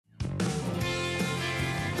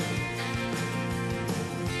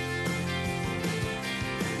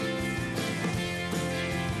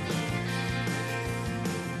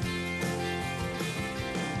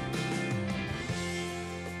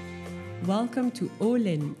Welcome to All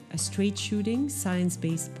In, a straight shooting,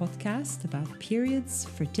 science-based podcast about periods,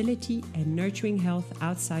 fertility, and nurturing health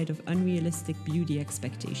outside of unrealistic beauty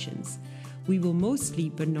expectations. We will mostly,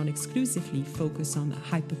 but not exclusively, focus on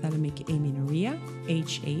hypothalamic amenorrhea,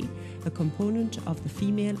 HA, a component of the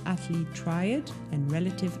female athlete triad, and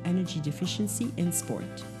relative energy deficiency in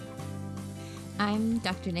sport. I'm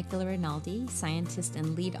Dr. Nicola Rinaldi, scientist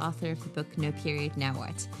and lead author of the book No Period, Now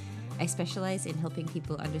What? I specialize in helping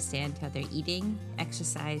people understand how their eating,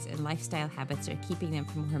 exercise, and lifestyle habits are keeping them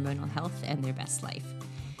from hormonal health and their best life.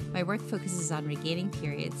 My work focuses on regaining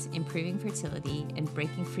periods, improving fertility, and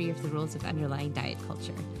breaking free of the rules of underlying diet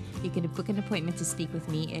culture. You can book an appointment to speak with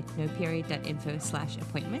me at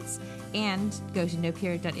noperiod.info/appointments and go to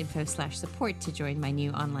noperiod.info/support to join my new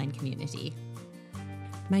online community.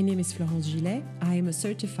 My name is Florence Gillet. I am a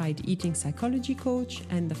certified eating psychology coach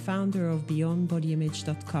and the founder of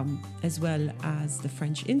beyondbodyimage.com, as well as the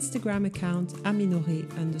French Instagram account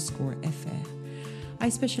amenorrhée_fr. I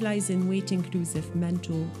specialize in weight-inclusive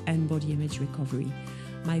mental and body image recovery.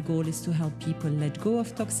 My goal is to help people let go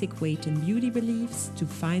of toxic weight and beauty beliefs to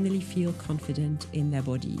finally feel confident in their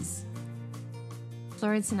bodies.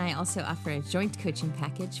 Florence and I also offer a joint coaching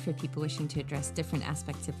package for people wishing to address different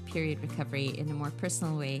aspects of period recovery in a more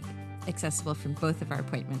personal way, accessible from both of our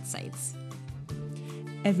appointment sites.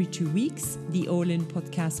 Every 2 weeks, the All In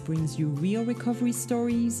podcast brings you real recovery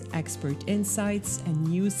stories, expert insights, and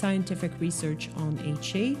new scientific research on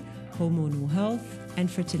HA, hormonal health, and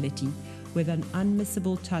fertility, with an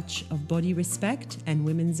unmissable touch of body respect and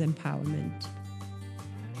women's empowerment.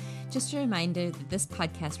 Just a reminder that this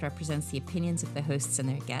podcast represents the opinions of the hosts and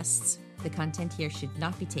their guests. The content here should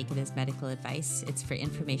not be taken as medical advice. It's for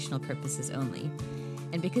informational purposes only.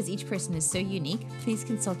 And because each person is so unique, please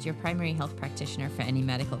consult your primary health practitioner for any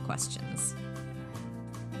medical questions.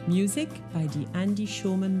 Music by the Andy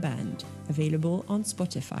Shulman Band, available on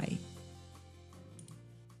Spotify.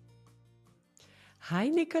 Hi,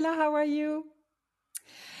 Nicola, how are you?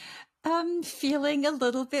 Feeling a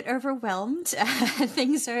little bit overwhelmed.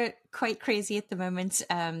 Things are quite crazy at the moment.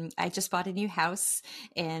 I just bought a new house,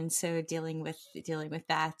 and so dealing with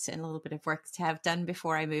that and a little bit of work to have done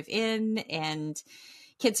before I move in. And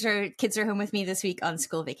kids are home with me this week on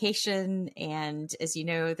school vacation. And as you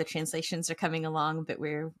know, the translations are coming along, but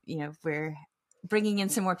we're bringing in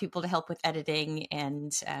some more people to help with editing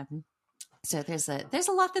and. So there's a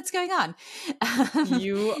lot that's going on.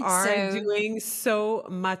 You are doing so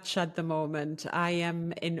much at the moment. I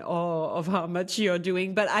am in awe of how much you're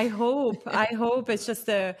doing, but I hope it's just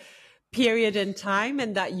a period in time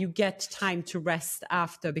and that you get time to rest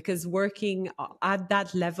after, because working at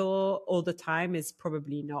that level all the time is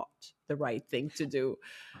probably not the right thing to do.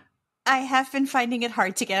 I have been finding it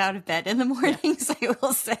hard to get out of bed in the mornings, I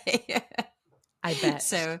will say. I bet.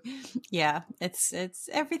 So, yeah, it's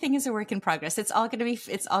everything is a work in progress. It's all gonna be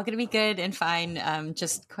good and fine.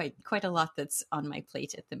 Just quite a lot that's on my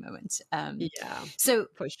plate at the moment. So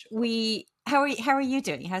for sure. How are you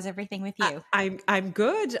doing? How's everything with you? I'm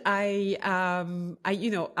good. I'm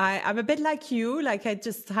a bit like you. Like I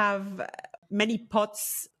just have many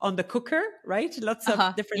pots on the cooker, right? Lots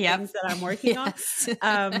of different things that I'm working on.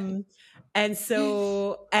 And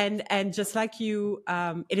so, and just like you,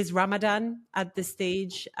 it is Ramadan at this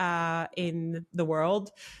stage in the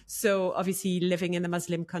world. So obviously living in a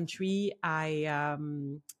Muslim country, my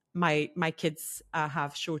kids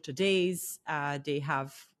have shorter days. They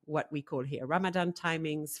have what we call here Ramadan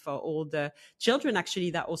timings for all the children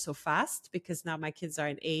actually that also fast, because now my kids are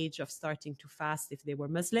in age of starting to fast if they were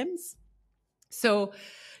Muslims. So,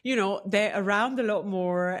 they're around a lot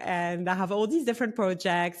more and I have all these different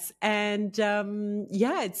projects and,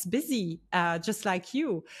 it's busy, just like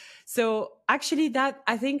you. So actually that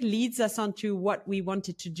I think leads us on to what we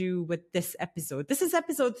wanted to do with this episode. This is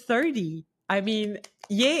episode 30. I mean,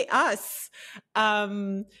 yay us,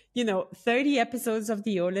 30 episodes of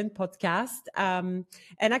the All In podcast. And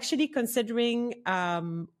actually considering,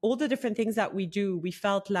 all the different things that we do, we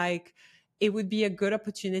felt like it would be a good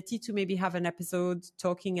opportunity to maybe have an episode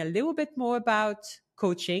talking a little bit more about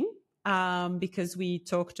coaching, because we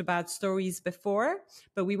talked about stories before,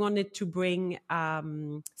 but we wanted to bring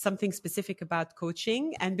something specific about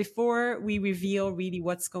coaching. And before we reveal really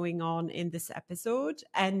what's going on in this episode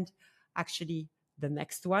and actually the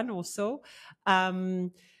next one also,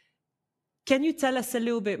 can you tell us a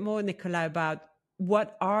little bit more, Nicola, about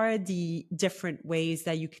what are the different ways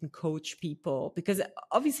that you can coach people? Because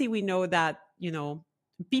obviously we know that,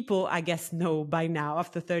 people, I guess, know by now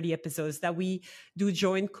after 30 episodes that we do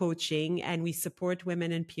joint coaching and we support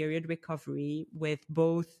women in period recovery with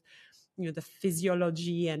both, the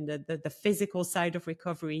physiology and the physical side of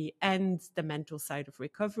recovery and the mental side of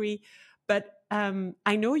recovery. But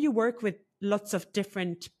I know you work with lots of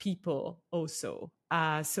different people also.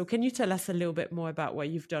 So can you tell us a little bit more about what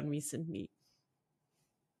you've done recently?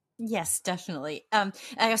 Yes, definitely. I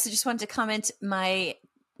also just wanted to comment, my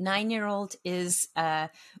 9-year-old is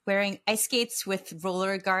wearing ice skates with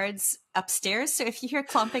roller guards upstairs. So if you hear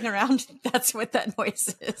clomping around, that's what that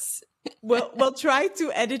noise is. We'll try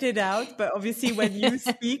to edit it out, but obviously when you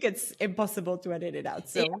speak, it's impossible to edit it out.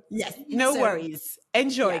 So yes, no worries.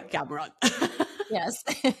 Enjoy, Cameron. Yes.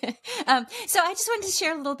 So I just wanted to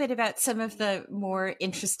share a little bit about some of the more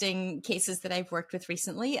interesting cases that I've worked with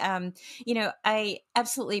recently. I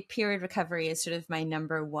absolutely, period recovery is sort of my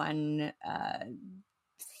number one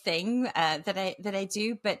thing that I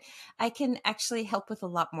do, but I can actually help with a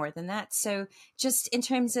lot more than that. So just in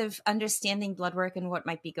terms of understanding blood work and what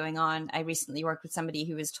might be going on, I recently worked with somebody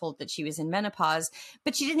who was told that she was in menopause,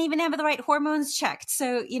 but she didn't even have the right hormones checked.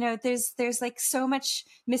 So, there's like so much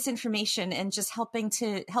misinformation, and just helping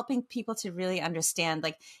people to really understand,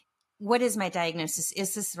 like, what is my diagnosis?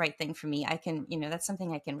 Is this the right thing for me? I can, that's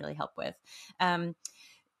something I can really help with.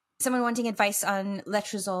 Someone wanting advice on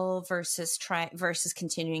letrozole versus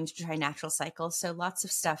continuing to try natural cycles. So lots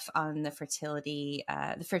of stuff on the fertility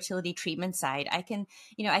treatment side. I can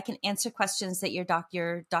answer questions that your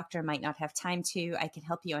doctor might not have time to. I can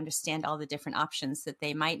help you understand all the different options that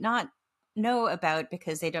they might not know about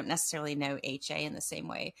because they don't necessarily know HA in the same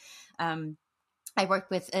way. I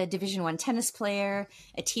worked with a Division I tennis player,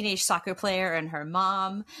 a teenage soccer player and her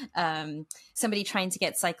mom, somebody trying to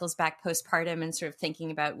get cycles back postpartum and sort of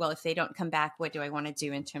thinking about, well, if they don't come back, what do I want to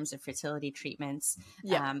do in terms of fertility treatments?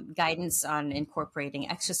 Guidance on incorporating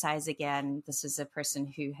exercise again. This is a person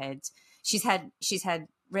who she's had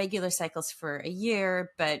regular cycles for a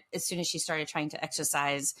year, but as soon as she started trying to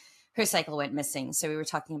exercise, her cycle went missing. So we were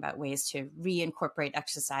talking about ways to reincorporate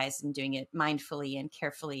exercise and doing it mindfully and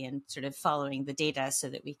carefully and sort of following the data so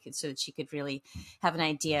that she could really have an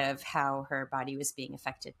idea of how her body was being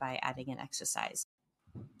affected by adding in exercise.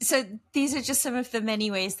 So these are just some of the many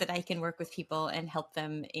ways that I can work with people and help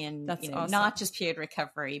them in, awesome. Not just period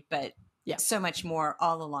recovery, but so much more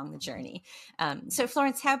all along the journey. So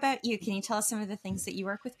Florence, how about you? Can you tell us some of the things that you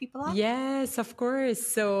work with people on? Yes, of course.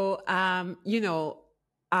 So,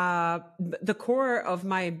 the core of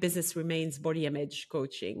my business remains body image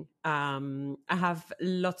coaching. I have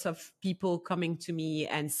lots of people coming to me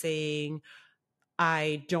and saying,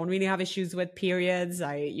 I don't really have issues with periods.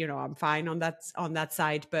 I'm fine on that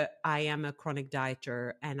side, but I am a chronic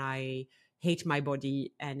dieter and I hate my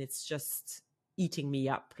body and it's just eating me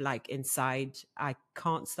up, like inside. I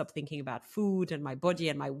can't stop thinking about food and my body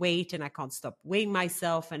and my weight, and I can't stop weighing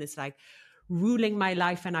myself. And it's like ruling my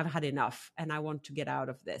life, and I've had enough and I want to get out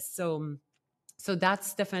of this. So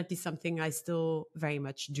that's definitely something I still very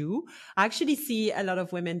much do. I actually see a lot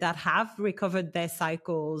of women that have recovered their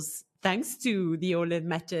cycles thanks to the Olive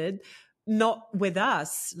method, not with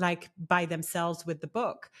us, like by themselves with the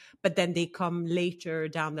book, but then they come later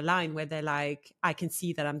down the line where they're like, I can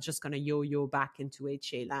see that I'm just going to yo-yo back into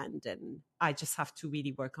HA land and I just have to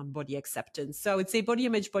really work on body acceptance. So I would say body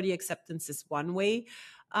image, body acceptance is one way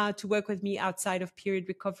to work with me outside of period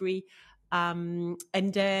recovery. And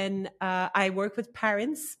then I work with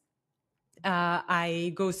parents.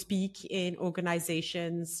 I go speak in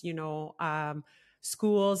organizations,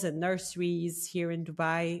 schools and nurseries here in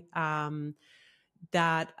Dubai,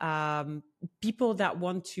 that people that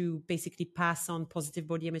want to basically pass on positive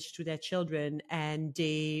body image to their children, and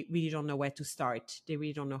they really don't know where to start. They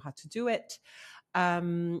really don't know how to do it.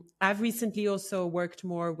 I've recently also worked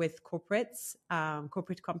more with corporate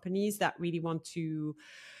companies that really want to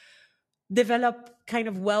develop kind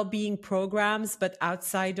of well-being programs, but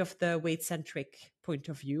outside of the weight-centric point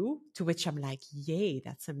of view, to which I'm like, yay,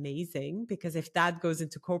 that's amazing. Because if that goes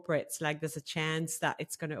into corporates, like there's a chance that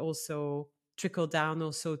it's going to also trickle down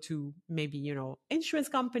also to maybe, insurance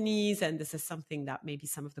companies. And this is something that maybe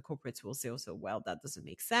some of the corporates will say also, well, that doesn't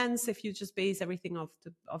make sense if you just base everything off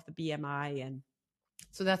the BMI. And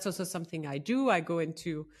so that's also something I do. I go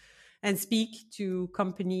into and speak to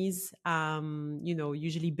companies,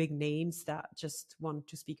 usually big names that just want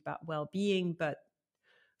to speak about well-being, but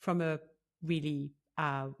from a really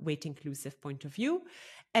weight inclusive point of view.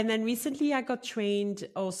 And then recently I got trained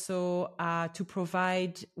also to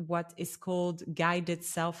provide what is called guided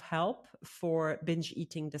self-help for binge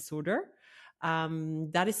eating disorder.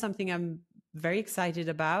 That is something I'm very excited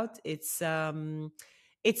about.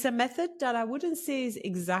 It's a method that I wouldn't say is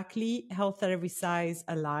exactly health at every size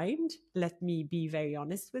aligned. Let me be very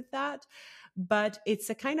honest with that. But it's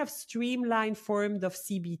a kind of streamlined form of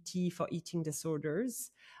CBT for eating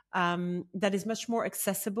disorders that is much more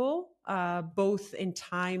accessible, both in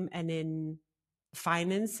time and in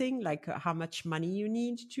financing, like how much money you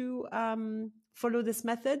need to follow this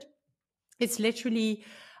method. It's literally,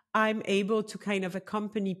 I'm able to kind of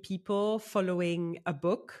accompany people following a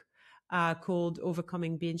book called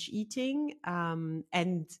Overcoming Binge Eating,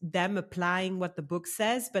 and them applying what the book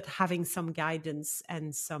says, but having some guidance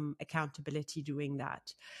and some accountability doing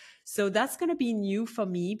that. So that's going to be new for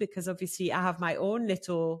me because obviously I have my own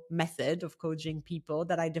little method of coaching people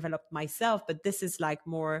that I developed myself, but this is like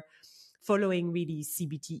more following really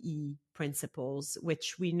CBTE principles,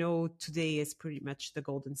 which we know today is pretty much the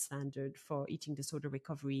golden standard for eating disorder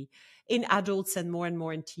recovery in adults and more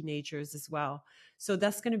in teenagers as well. So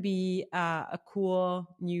that's going to be a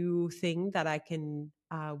cool new thing that I can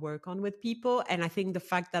work on with people. And I think the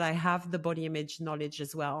fact that I have the body image knowledge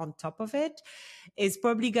as well on top of it is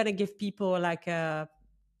probably going to give people like a,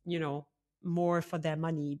 you know, more for their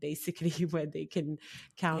money, basically, where they can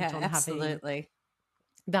count on having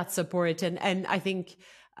that support. And I think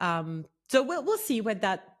so we'll see where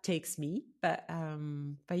that takes me, but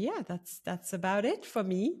yeah, that's about it for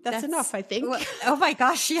me. That's enough, I think. Well, oh my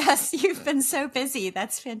gosh, yes, you've been so busy.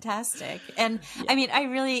 That's fantastic. And yeah. I mean, I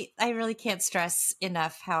really can't stress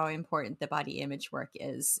enough how important the body image work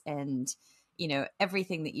is, and you know,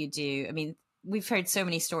 everything that you do. I mean, we've heard so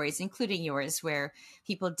many stories, including yours, where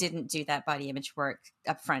people didn't do that body image work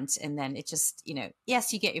up front. And then it just, you know,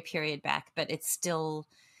 yes, you get your period back, but it's still,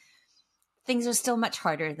 things are still much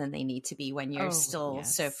harder than they need to be when you're so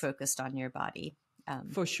focused on your body.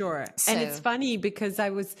 For sure. So. And it's funny because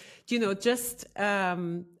I was, you know, just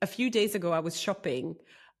a few days ago, I was shopping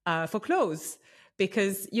for clothes.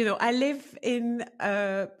 Because, you know, I live in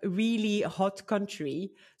a really hot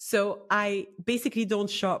country. So I basically don't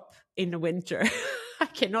shop in the winter. I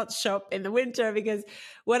cannot shop in the winter because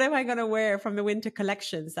what am I going to wear from the winter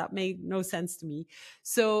collections? That made no sense to me.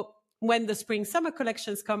 So when the spring summer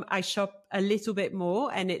collections come, I shop a little bit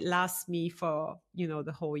more and it lasts me for, you know,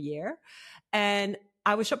 the whole year. And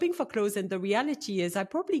I was shopping for clothes, and the reality is I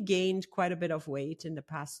probably gained quite a bit of weight in the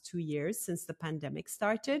past 2 years since the pandemic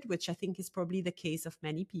started, which I think is probably the case of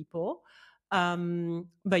many people.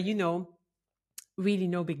 But, you know, really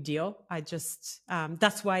no big deal. I just,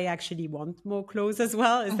 that's why I actually want more clothes as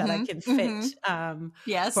well, is that I can fit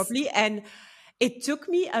properly. And it took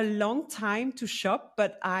me a long time to shop,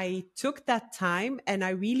 but I took that time and I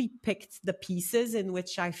really picked the pieces in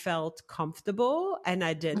which I felt comfortable and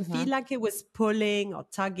I didn't feel like it was pulling or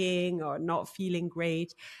tugging or not feeling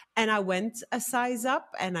great. And I went a size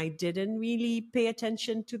up and I didn't really pay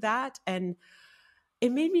attention to that. And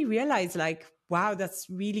it made me realize like, wow, that's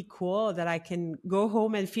really cool that I can go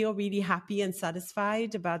home and feel really happy and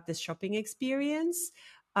satisfied about this shopping experience.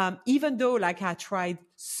 Even though like I tried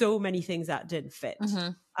so many things that didn't fit.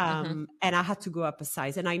 And I had to go up a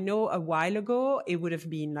size. And I know a while ago, it would have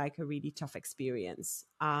been like a really tough experience.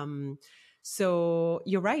 So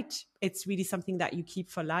you're right. It's really something that you keep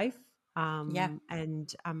for life.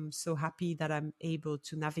 And I'm so happy that I'm able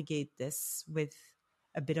to navigate this with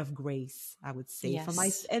a bit of grace, I would say, for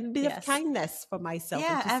and a bit of kindness for myself.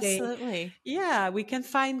 Yeah, and to absolutely. Say, yeah, we can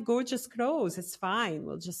find gorgeous clothes. It's fine.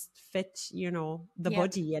 We'll just fit, you know, the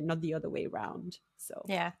body and not the other way around. So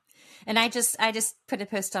yeah. And I just put a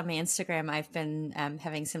post on my Instagram. I've been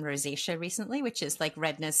having some rosacea recently, which is like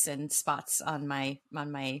redness and spots on my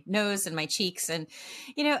nose and my cheeks. And,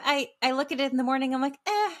 you know, I look at it in the morning. I'm like,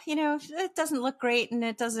 you know, it doesn't look great and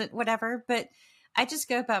it doesn't whatever. But I just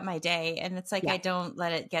go about my day and it's like, I don't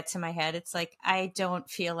let it get to my head. It's like, I don't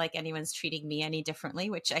feel like anyone's treating me any differently,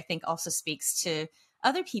 which I think also speaks to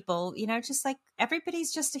other people, you know, just like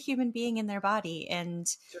everybody's just a human being in their body. And,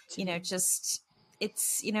 you know, just,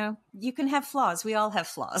 it's, you know, you can have flaws. We all have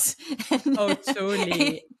flaws. Oh,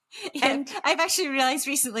 totally. And I've actually realized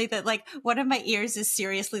recently that like one of my ears is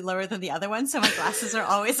seriously lower than the other one. So my glasses are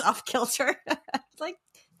always off kilter. Like,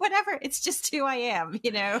 whatever, it's just who I am,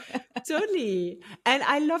 you know. Totally. And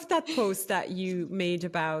I love that post that you made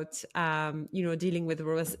about, you know, dealing with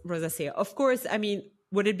rosacea. Of course, I mean,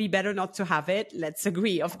 would it be better not to have it? Let's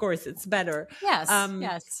agree. Of course, it's better. Yes,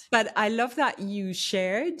 yes. But I love that you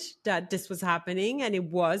shared that this was happening. And it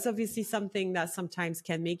was obviously something that sometimes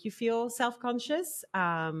can make you feel self-conscious.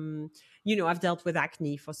 You know, I've dealt with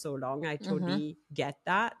acne for so long. I totally get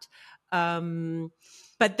that.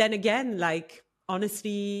 But then again, like,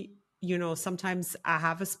 honestly, you know, sometimes I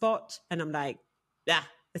have a spot and I'm like, yeah,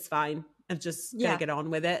 it's fine. I'm just going to get on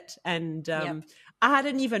with it. And I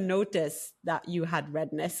hadn't even noticed that you had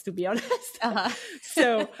redness, to be honest. Uh-huh.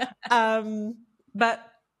 So, but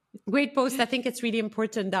great post. I think it's really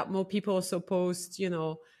important that more people also post,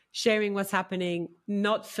 sharing what's happening,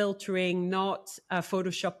 not filtering, not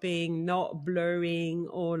photoshopping, not blurring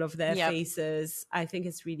all of their Yep. faces. I think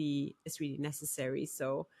it's really necessary.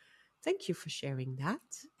 So thank you for sharing that.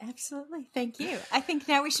 Absolutely. Thank you. I think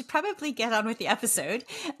now we should probably get on with the episode.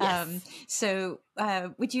 Yes. So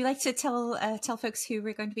would you like to tell folks who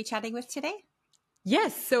we're going to be chatting with today?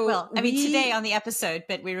 Yes. So well, I mean, today on the episode,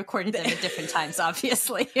 but we recorded them at different times,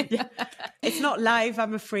 obviously. Yeah. It's not live,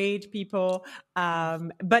 I'm afraid, people.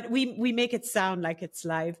 But we make it sound like it's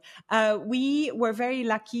live. We were very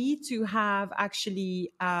lucky to have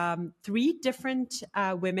actually 3 different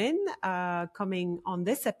women coming on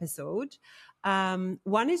this episode.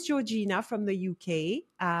 One is Georgina from the UK,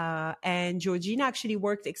 and Georgina actually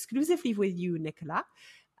worked exclusively with you, Nicola.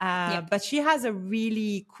 Yep. But she has a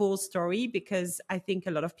really cool story because I think a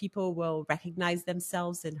lot of people will recognize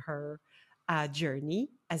themselves in her journey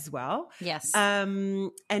as well. Yes.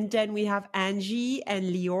 And then we have Angie and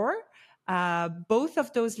Lior. Both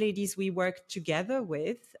of those ladies we worked together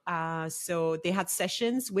with. So they had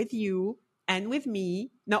sessions with you and with me,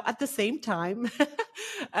 not at the same time,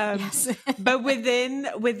 Yes. but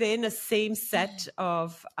within a same set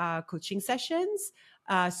of coaching sessions.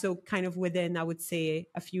 So kind of within, I would say,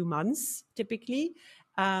 a few months, typically.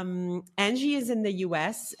 Angie is in the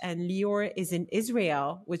US and Lior is in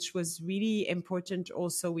Israel, which was really important.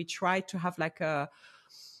 Also, we tried to have like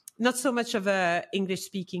not so much of a English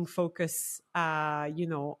speaking focus,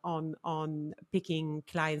 on picking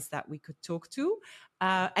clients that we could talk to.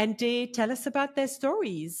 And they tell us about their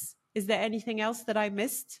stories. Is there anything else that I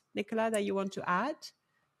missed, Nicola, that you want to add?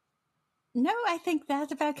 No, I think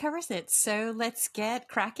that about covers it. So let's get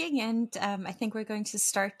cracking. And I think we're going to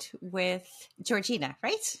start with Georgina,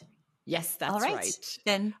 right? Yes, that's All right. right.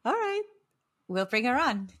 Then all right. We'll bring her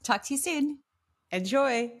on. Talk to you soon.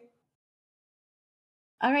 Enjoy.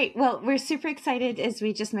 All right. Well, we're super excited, as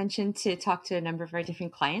we just mentioned, to talk to a number of our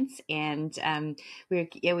different clients. And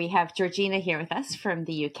we have Georgina here with us from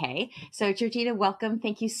the UK. So Georgina, welcome.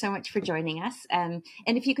 Thank you so much for joining us. And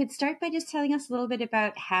if you could start by just telling us a little bit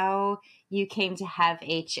about how you came to have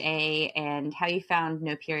HA and how you found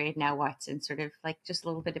No Period Now What, and sort of like just a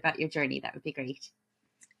little bit about your journey, that would be great.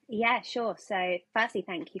 Yeah, sure. So firstly,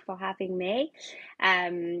 thank you for having me.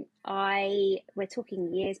 We're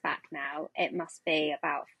talking years back now. It must be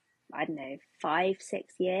about, I don't know, 5-6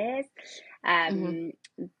 years.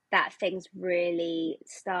 That things really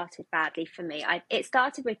started badly for me. It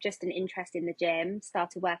started with just an interest in the gym,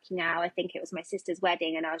 started working out. I think it was my sister's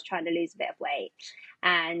wedding and I was trying to lose a bit of weight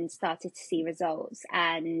and started to see results.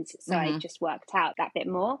 And so I just worked out that bit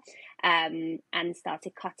more and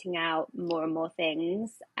started cutting out more and more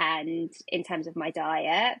things and in terms of my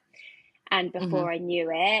diet. And before I knew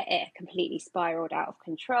it, it completely spiraled out of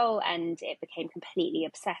control and it became completely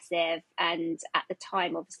obsessive. And at the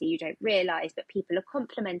time, obviously, you don't realize, but people are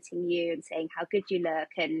complimenting you and saying how good you look.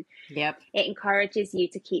 And it encourages you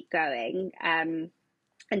to keep going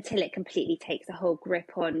until it completely takes a whole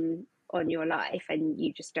grip on your life and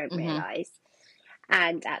you just don't realize.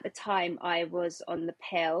 And at the time I was on the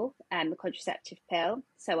pill, the contraceptive pill.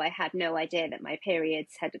 So I had no idea that my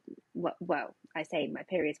periods I say my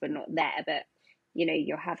periods were not there, but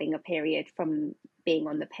you're having a period from being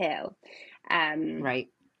on the pill. Right.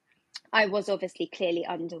 I was obviously clearly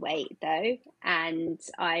underweight though. And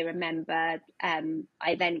I remember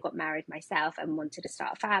I then got married myself and wanted to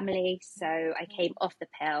start a family. So I came off the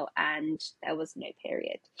pill and there was no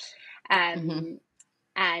period. And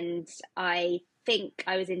I think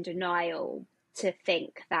I was in denial to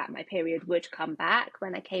think that my period would come back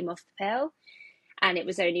when I came off the pill. And it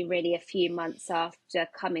was only really a few months after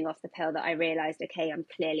coming off the pill that I realized, okay, I'm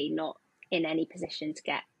clearly not in any position to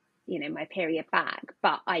get, my period back.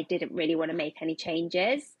 But I didn't really want to make any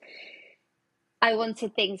changes. I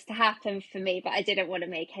wanted things to happen for me, but I didn't want to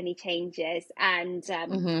make any changes. And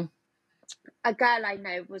a girl I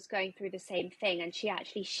know was going through the same thing, and she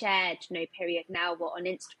actually shared No Period Now What on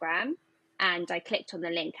Instagram. And I clicked on the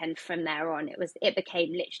link, and from there on, it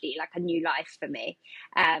became literally like a new life for me.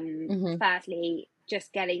 Firstly,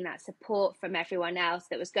 just getting that support from everyone else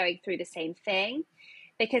that was going through the same thing,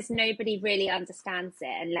 because nobody really understands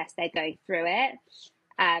it unless they're going through it.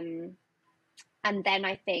 And then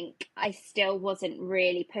I think I still wasn't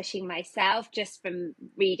really pushing myself just from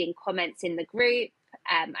reading comments in the group.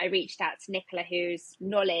 I reached out to Nicola, whose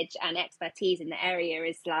knowledge and expertise in the area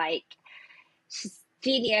is like, she's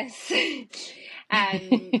genius.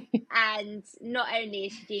 And not only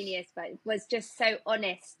is she genius, but was just so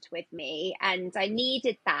honest with me. And I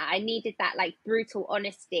needed that like brutal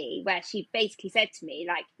honesty, where she basically said to me,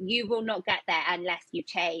 like, you will not get there unless you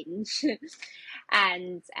change.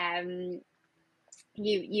 And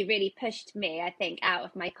you really pushed me, I think, out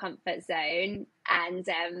of my comfort zone. And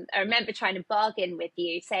I remember trying to bargain with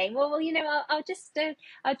you, saying, well, you know, I'll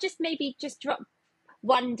just maybe just drop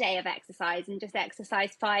one day of exercise and just exercise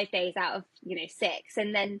 5 days out of, you know, 6.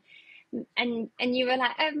 And then and you were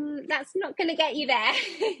like, that's not going to get you there.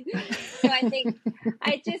 So I think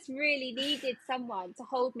I just really needed someone to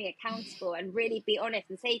hold me accountable and really be honest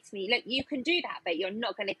and say to me, look, you can do that, but you're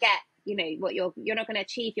not going to get, you know, what you're not going to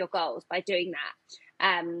achieve your goals by doing that.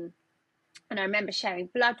 And I remember sharing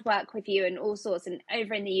blood work with you and all sorts. And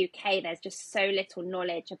over in the UK, there's just so little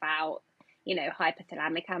knowledge about, you know,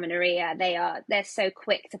 hypothalamic amenorrhea. They're so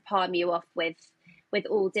quick to palm you off with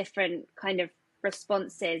all different kind of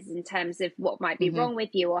responses in terms of what might be wrong with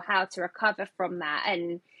you or how to recover from that.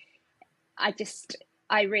 And I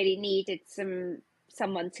really needed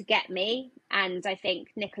someone to get me. And I think,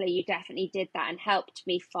 Nicola, you definitely did that and helped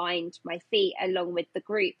me find my feet, along with the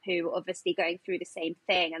group who were obviously going through the same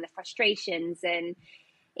thing, and the frustrations, and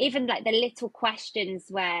even like the little questions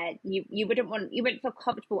where you wouldn't feel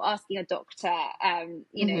comfortable asking a doctor,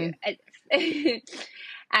 you know,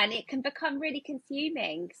 and it can become really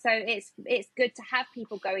consuming. So it's good to have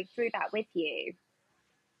people going through that with you.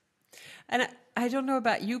 And I don't know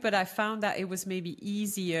about you, but I found that it was maybe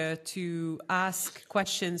easier to ask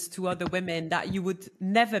questions to other women that you would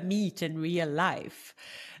never meet in real life.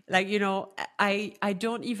 Like, you know, I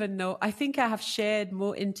don't even know. I think I have shared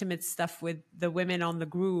more intimate stuff with the women on the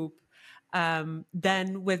group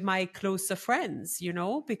than with my closer friends, you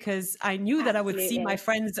know, because I knew that I would see my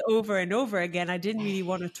friends over and over again. I didn't really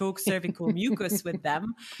want to talk cervical mucus with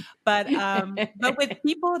them, but with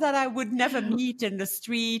people that I would never meet in the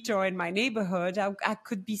street or in my neighborhood, I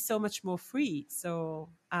could be so much more free. So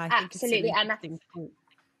I think it's an interesting point.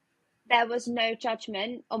 There was no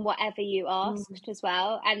judgment on whatever you asked as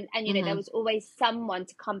well. And you know, there was always someone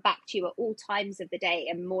to come back to you at all times of the day,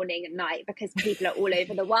 and morning and night, because people are all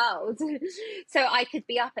over the world. So I could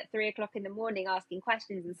be up at 3 o'clock in the morning asking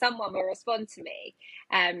questions and someone will respond to me,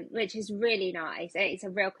 which is really nice. It's a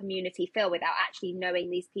real community feel without actually knowing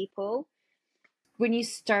these people. When you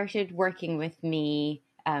started working with me,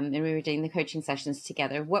 and we were doing the coaching sessions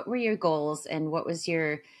together, what were your goals, and what was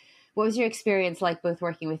your experience like, both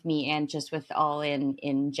working with me and just with All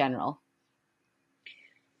in general?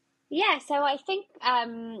 Yeah, so I think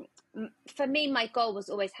for me, my goal was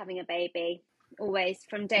always having a baby, always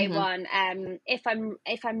from day one. If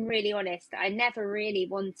I'm really honest, I never really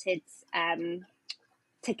wanted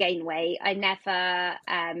to gain weight.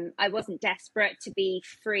 I wasn't desperate to be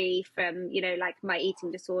free from, you know, like my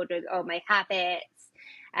eating disorders or my habits.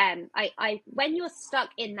 When you're stuck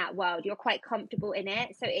in that world, you're quite comfortable in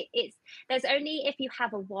it. So there's only if you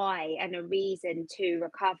have a why and a reason to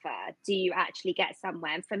recover, do you actually get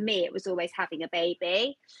somewhere. And for me, it was always having a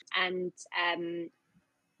baby. And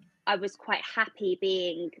I was quite happy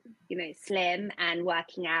being, you know, slim and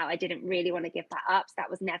working out. I didn't really want to give that up. So that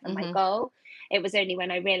was never my goal. It was only when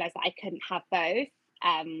I realized that I couldn't have both,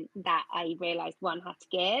 that I realized one had to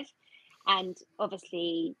give. And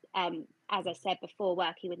obviously, as I said before,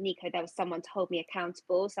 working with Nico, there was someone to hold me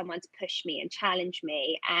accountable, someone to push me and challenge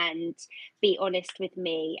me and be honest with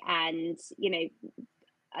me. And, you know,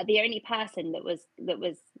 the only person that was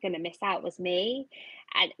going to miss out was me.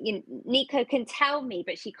 And you know, Nico can tell me,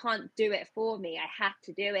 but she can't do it for me. I had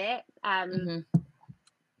to do it.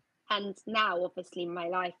 And now, obviously, my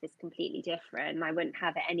life is completely different. I wouldn't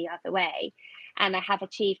have it any other way. And I have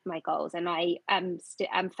achieved my goals. And I am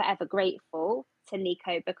forever grateful to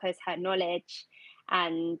Nico, because her knowledge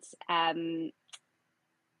and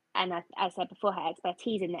as I said before, her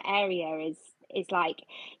expertise in the area is like,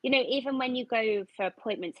 you know, even when you go for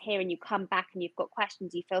appointments here and you come back and you've got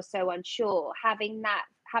questions, you feel so unsure, having that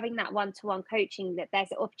one-to-one coaching, that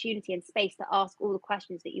there's an opportunity and space to ask all the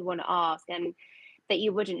questions that you want to ask, and that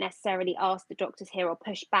you wouldn't necessarily ask the doctors here or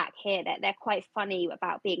push back here. They're quite funny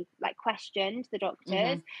about being like questioned, the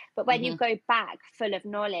doctors, but when you go back full of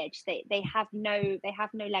knowledge, they have no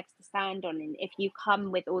legs to stand on. And if you come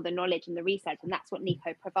with all the knowledge and the research, and that's what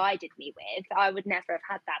Nico provided me with, I would never have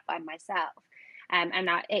had that by myself.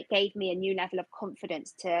 It gave me a new level of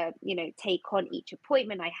confidence to, you know, take on each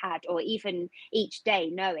appointment I had, or even each day,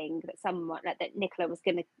 knowing that that Nicola was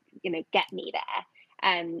going to, you know, get me there.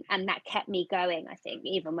 And that kept me going, I think,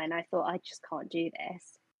 even when I thought I just can't do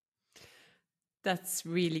this. That's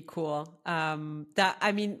really cool.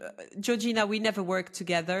 Georgina, we never worked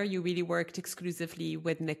together. You really worked exclusively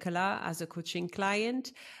with Nicola as a coaching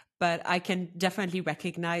client, but I can definitely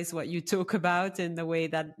recognize what you talk about in the way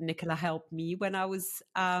that Nicola helped me when I was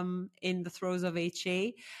in the throes of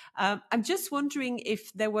HA. I'm just wondering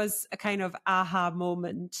if there was a kind of aha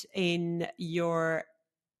moment in your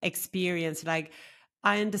experience, like,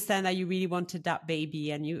 I understand that you really wanted that baby,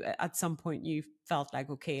 and you at some point you felt like,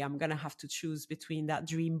 okay, I'm gonna have to choose between that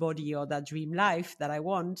dream body or that dream life that I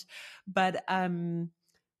want. But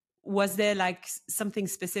was there like something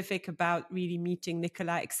specific about really meeting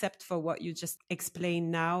Nicola, except for what you just explained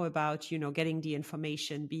now about, getting the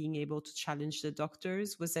information, being able to challenge the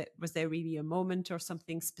doctors? Was there really a moment or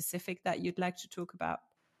something specific that you'd like to talk about?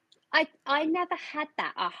 I never had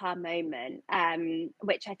that aha moment,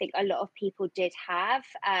 which I think a lot of people did have.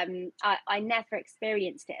 I never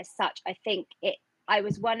experienced it as such. I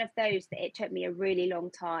was one of those that it took me a really long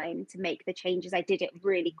time to make the changes. I did it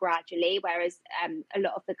really gradually, whereas a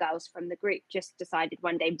lot of the girls from the group just decided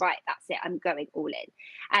one day, right, that's it, I'm going all in.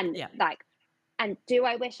 And Yeah. and do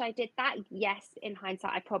I wish I did that? Yes, in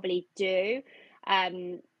hindsight, I probably do.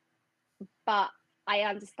 But I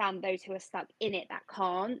understand those who are stuck in it that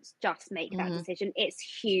can't just make that decision. It's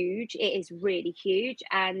huge. It is really huge.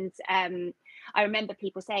 And I remember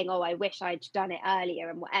people saying, oh, I wish I'd done it earlier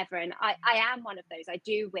and whatever. And I am one of those. I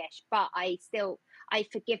do wish, but I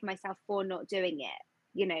forgive myself for not doing it,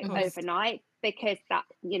 overnight, because that,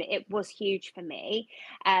 it was huge for me.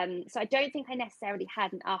 So I don't think I necessarily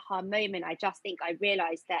had an aha moment. I just think I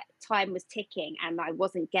realized that time was ticking and I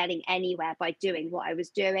wasn't getting anywhere by doing what I was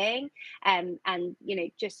doing. And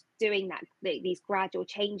just doing these gradual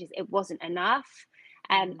changes, it wasn't enough.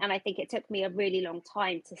 And I think it took me a really long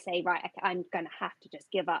time to say, right, I'm going to have to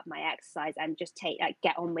just give up my exercise and just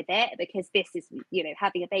get on with it, because this is,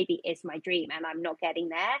 having a baby is my dream and I'm not getting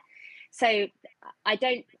there. So I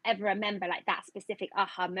don't ever remember like that specific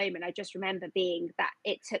aha moment. I just remember being that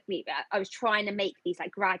it took me, I was trying to make these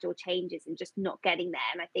like gradual changes and just not getting there.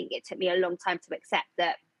 And I think it took me a long time to accept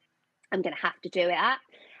that I'm going to have to do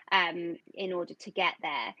it in order to get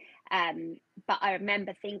there. But I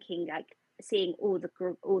remember thinking, like, seeing all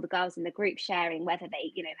the girls in the group sharing whether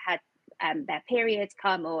they, had their periods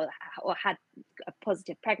come or had a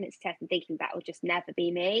positive pregnancy test, and thinking that will just never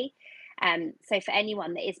be me. So for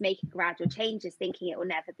anyone that is making gradual changes thinking it will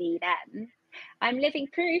never be them, I'm living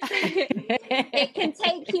proof. It can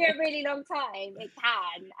take you a really long time. It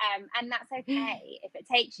can. And that's okay. If it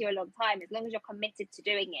takes you a long time, as long as you're committed to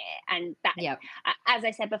doing it. And that, as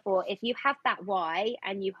I said before, if you have that why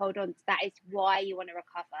and you hold on to that, is why you want to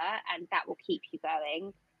recover, and that will keep you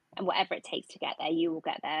going. And whatever it takes to get there, you will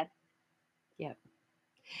get there. Yep.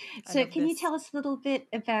 So can you tell us a little bit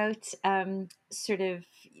about sort of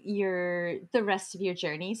the rest of your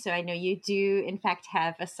journey? So I know you do, in fact,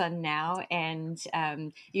 have a son now, and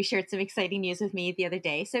you shared some exciting news with me the other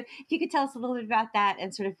day. So if you could tell us a little bit about that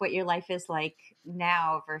and sort of what your life is like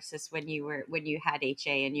now versus when you had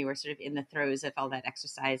HA and you were sort of in the throes of all that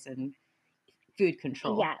exercise and food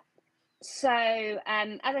control. Yeah. So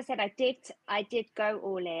as I said, I did go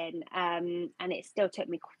all in, and it still took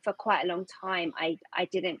me for quite a long time. I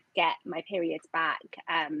didn't get my periods back,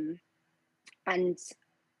 and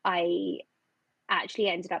I actually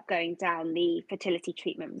ended up going down the fertility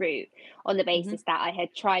treatment route on the basis that I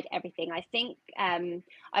had tried everything. I think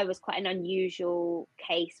I was quite an unusual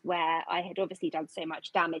case where I had obviously done so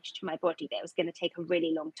much damage to my body that it was going to take a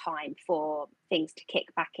really long time for things to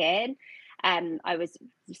kick back in. I was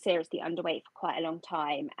seriously underweight for quite a long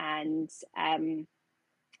time, and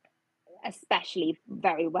especially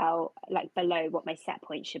very well, like below what my set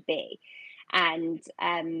point should be. And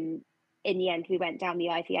in the end, we went down the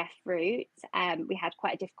IVF route. We had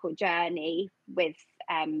quite a difficult journey with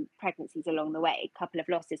pregnancies along the way, a couple of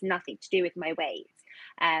losses, nothing to do with my weight.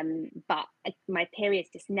 But my periods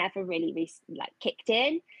just never really kicked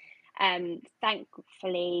in.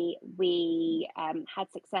 Thankfully, we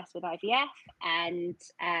had success with IVF, and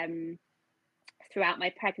throughout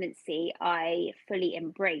my pregnancy, I fully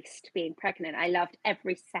embraced being pregnant. I loved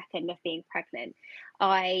every second of being pregnant.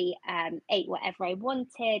 I ate whatever I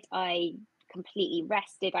wanted. I completely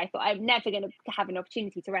rested. I thought I'm never going to have an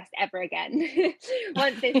opportunity to rest ever again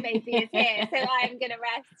once this baby is here. So I'm going to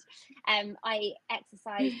rest. I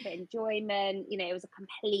exercised for enjoyment. It was a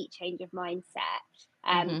complete change of mindset.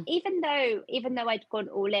 Even though I'd gone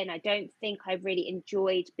all in, I don't think I really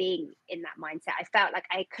enjoyed being in that mindset. I felt like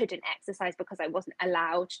I couldn't exercise because I wasn't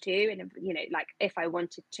allowed to, and like if I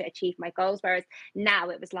wanted to achieve my goals. Whereas now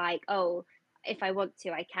it was like, oh, if I want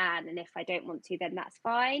to, I can. And if I don't want to, then that's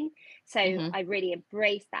fine. So Mm-hmm. I really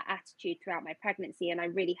embraced that attitude throughout my pregnancy. And I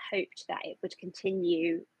really hoped that it would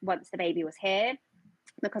continue once the baby was here,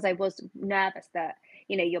 because I was nervous that,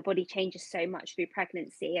 your body changes so much through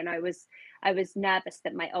pregnancy. And I was nervous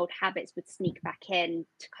that my old habits would sneak back in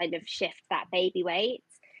to kind of shift that baby weight.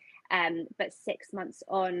 But 6 months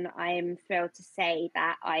on, I am thrilled to say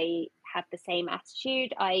that I have the same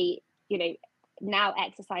attitude. Now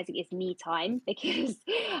exercising is me time because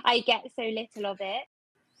I get so little of it.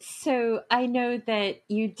 So I know that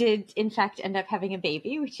you did, in fact, end up having a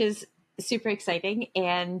baby, which is super exciting.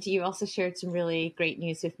 And you also shared some really great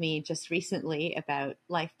news with me just recently about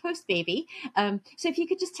life post baby. So if you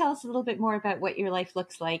could just tell us a little bit more about what your life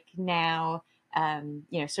looks like now,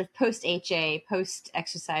 sort of post HA, post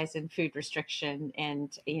exercise and food restriction,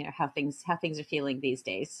 and how things are feeling these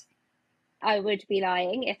days. I would be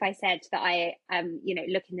lying if I said that I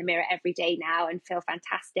look in the mirror every day now and feel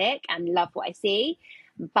fantastic and love what I see.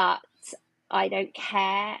 But I don't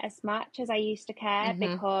care as much as I used to care,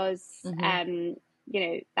 because,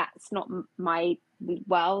 that's not my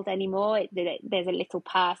world anymore. There's a little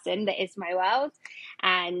person that is my world.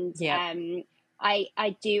 And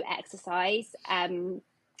I do exercise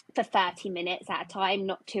for 30 minutes at a time,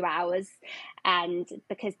 not 2 hours. And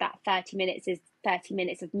because that 30 minutes is 30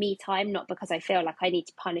 minutes of me time, not because I feel like I need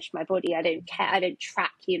to punish my body. I don't care. I don't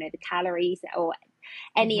track, the calories or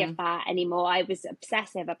any of that anymore. I was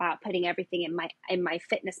obsessive about putting everything in my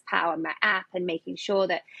Fitness Pal and my app, and making sure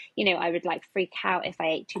that, I would like freak out if I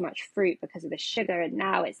ate too much fruit because of the sugar. And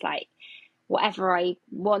now it's like whatever I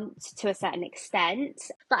want to a certain extent.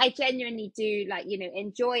 But I genuinely do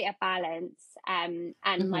enjoy a balance. And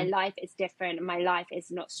my life is different. My life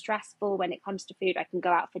is not stressful when it comes to food. I can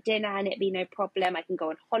go out for dinner and it be no problem. I can go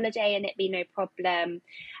on holiday and it be no problem.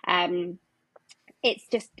 It's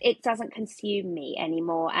just, it doesn't consume me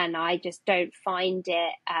anymore. And I just don't find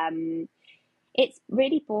it, it's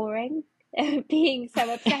really boring being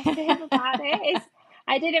so obsessive about it.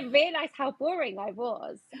 I didn't realize how boring I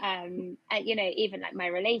was. Even like my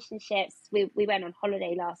relationships, we went on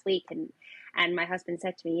holiday last week, and my husband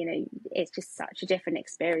said to me, it's just such a different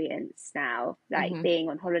experience now, like being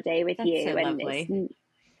on holiday with you. So and lovely. It's,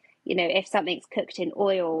 if something's cooked in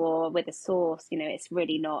oil or with a sauce, it's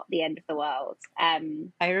really not the end of the world.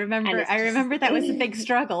 I remember that was a big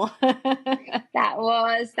struggle. That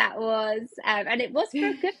was, and it was for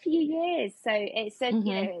a good few years. So it's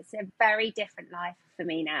it's a very different life for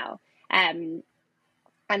me now. And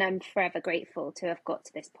I'm forever grateful to have got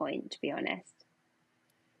to this point, to be honest.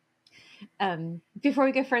 Before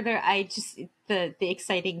we go further, I just the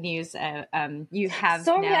exciting news. You have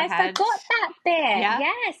Sorry, now I had... forgot that bit. Yeah?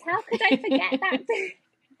 Yes, how could I forget that bit?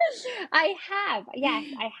 I have. Yes,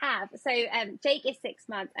 I have. So Jake is 6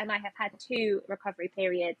 months, and I have had 2 recovery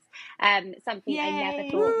periods. Something I never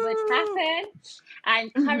thought would happen. I'm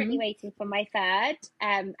currently waiting for my 3rd,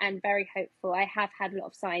 and very hopeful. I have had a lot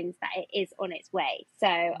of signs that it is on its way. So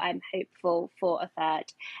I'm hopeful for a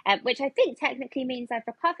 3rd, which I think technically means I've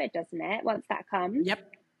recovered, doesn't it? Once that comes.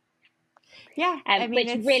 Yep. Yeah, I mean,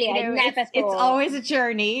 which really I never thought. It's always a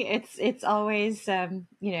journey. It's always,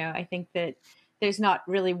 I think that there's not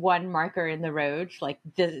really one marker in the road, like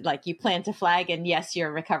you plant a flag and yes,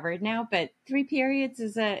 you're recovered now. But 3 periods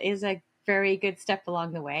is a very good step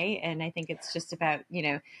along the way, and I think it's just about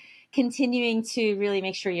continuing to really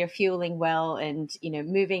make sure you're fueling well and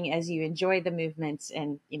moving as you enjoy the movement,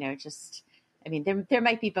 and just. I mean, there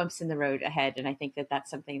might be bumps in the road ahead, and I think that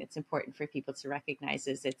that's something that's important for people to recognize.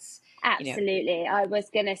 Is it's absolutely. I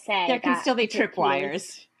was going to say there can still be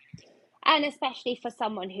tripwires, and especially for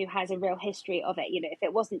someone who has a real history of it. If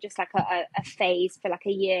it wasn't just like a phase for like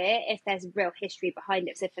a year, if there's real history behind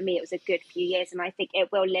it. So for me, it was a good few years, and I think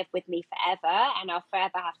it will live with me forever. And I'll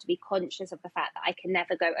forever have to be conscious of the fact that I can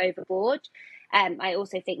never go overboard. I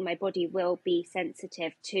also think my body will be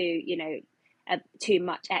sensitive to too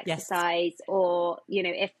much exercise, or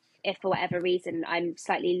if for whatever reason I'm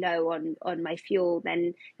slightly low on my fuel,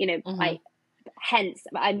 then I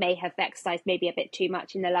may have exercised maybe a bit too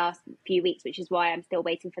much in the last few weeks, which is why I'm still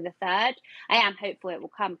waiting for the 3rd. I am hopeful it will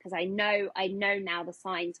come, because I know now the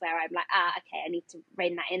signs where I'm like, okay, I need to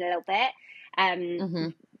rein that in a little bit.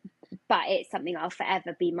 But it's something I'll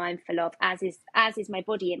forever be mindful of, as is my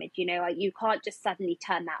body image. You can't just suddenly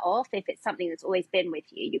turn that off. If it's something that's always been with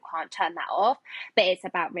you, you can't turn that off. But it's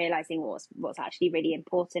about realizing what's actually really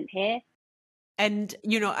important here. And,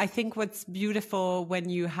 I think what's beautiful when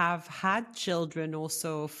you have had children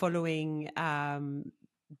also following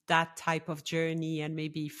that type of journey, and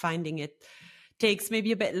maybe finding it takes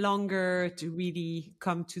maybe a bit longer to really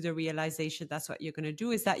come to the realization that's what you're going to do,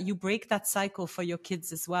 is that you break that cycle for your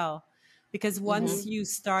kids as well. Because once you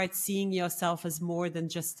start seeing yourself as more than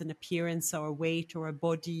just an appearance or a weight or a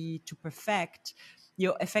body to perfect,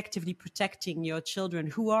 you're effectively protecting your children,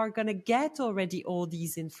 who are going to get already all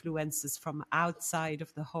these influences from outside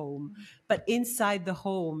of the home. But inside the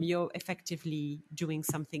home, you're effectively doing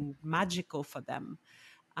something magical for them.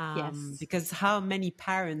 Yes. Because how many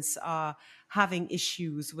parents are having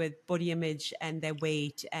issues with body image and their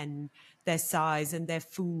weight and their size and their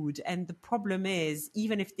food. And the problem is,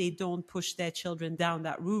 even if they don't push their children down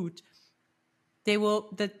that route,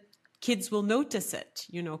 the kids will notice it.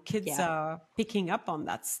 You know, kids are picking up on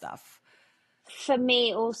that stuff. For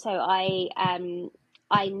me also,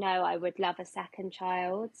 I know I would love a second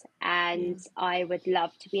child, and I would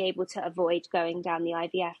love to be able to avoid going down the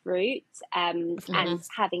IVF route. And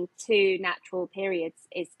having 2 natural periods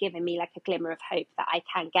is giving me like a glimmer of hope that I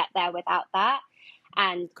can get there without that.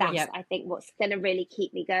 And that's, I think, what's going to really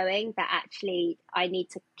keep me going, that actually I need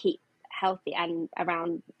to keep healthy and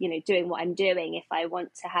around, you know, doing what I'm doing if I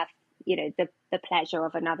want to have, you know, the pleasure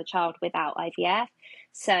of another child without IVF.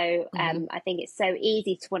 So I think it's so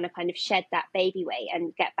easy to want to kind of shed that baby weight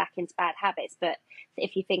and get back into bad habits. But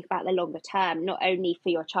if you think about the longer term, not only for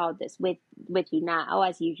your child that's with you now,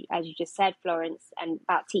 as you just said, Florence, and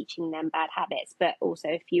about teaching them bad habits, but also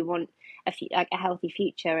if you want a healthy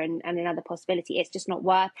future and another possibility, it's just not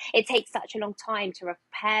worth. It takes such a long time to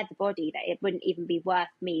repair the body that it wouldn't even be worth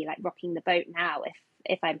me like rocking the boat now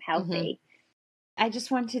if I'm healthy. I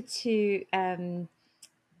just wanted to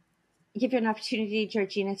give you an opportunity,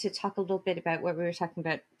 Georgina, to talk a little bit about what we were talking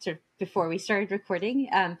about sort of before we started recording,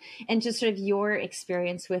 and just sort of your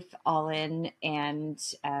experience with All In, and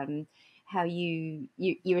how you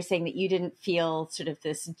were saying that you didn't feel sort of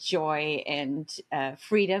this joy and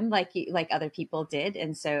freedom like other people did.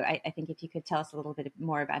 And so I think if you could tell us a little bit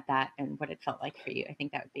more about that and what it felt like for you, I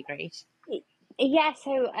think that would be great. Yeah,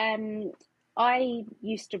 so I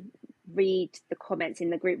used to read the comments in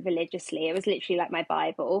the group religiously. It was literally like my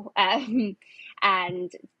Bible.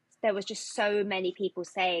 And there was just so many people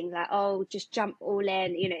saying that, oh, just jump all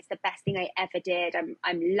in. You know, it's the best thing I ever did.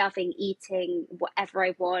 I'm loving eating whatever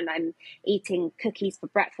I want. I'm eating cookies for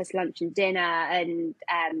breakfast, lunch and dinner, and,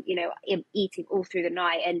 you know, I'm eating all through the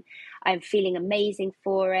night, and I'm feeling amazing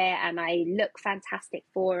for it. And I look fantastic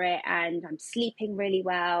for it. And I'm sleeping really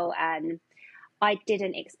well. And I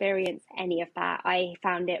didn't experience any of that. I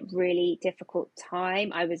found it really difficult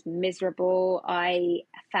time. I was miserable. I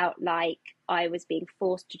felt like I was being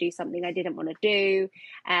forced to do something I didn't want to do.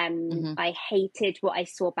 I hated what I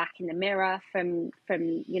saw back in the mirror from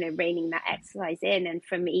you know, reining that exercise in, and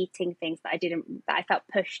from eating things that I felt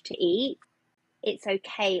pushed to eat. It's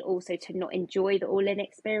okay also to not enjoy the all-in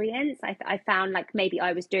experience. I found like maybe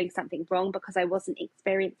I was doing something wrong because I wasn't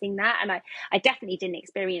experiencing that. And I definitely didn't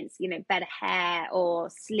experience, you know, better hair or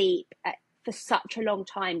sleep for such a long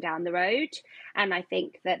time down the road. And I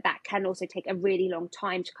think that can also take a really long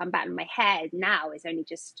time to come back. And my hair now is only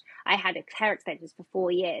just, I had hair extensions for 4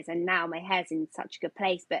 years, and now my hair's in such a good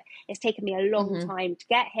place, but it's taken me a long time to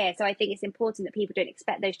get here. So I think it's important that people don't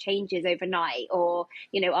expect those changes overnight or,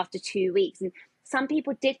 you know, after 2 weeks. And some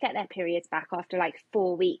people did get their periods back after like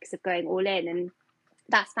 4 weeks of going all in, and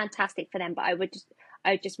that's fantastic for them. But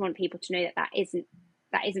I just want people to know that isn't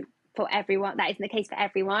for everyone. That isn't the case for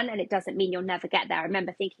everyone, and it doesn't mean you'll never get there. I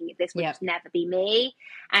remember thinking this would just never be me,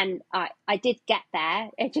 and I did get there.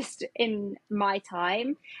 It just in my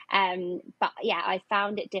time, but yeah, I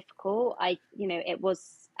found it difficult. It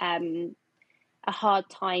was a hard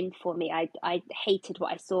time for me. I hated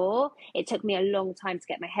what I saw. It took me a long time to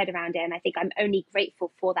get my head around it, and I think I'm only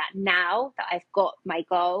grateful for that now that I've got my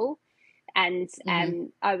goal. And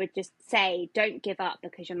I would just say, don't give up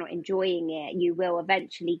because you're not enjoying it. You will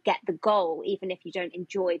eventually get the goal, even if you don't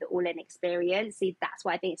enjoy the all-in experience. See, that's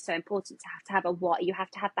why I think it's so important to have a why. You have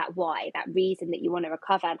to have that why, that reason that you want to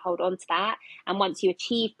recover, and hold on to that. And once you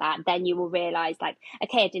achieve that, then you will realize, like,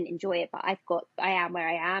 okay, I didn't enjoy it, but I am where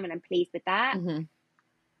I am, and I'm pleased with that. And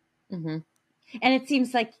it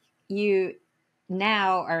seems like you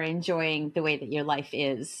now are enjoying the way that your life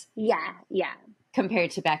is. Yeah.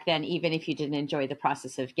 Compared to back then, even if you didn't enjoy the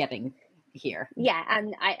process of getting here. Yeah,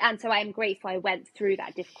 and so I'm grateful I went through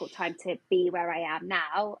that difficult time to be where I am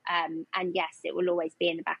now. And yes, it will always be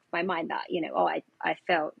in the back of my mind that, you know, I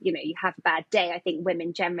felt, you know, you have a bad day. I think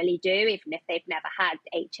women generally do, even if they've never had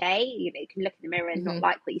HA. You know, you can look in the mirror and not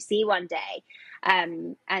like what you see one day,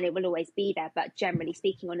 and it will always be there. But generally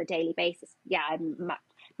speaking, on a daily basis, yeah,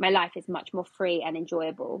 my life is much more free and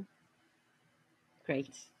enjoyable.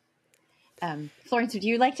 Great. Florence, would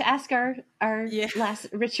you like to ask our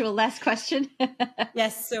last question?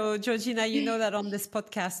 Yes. So, Georgina, you know that on this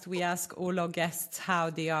podcast, we ask all our guests how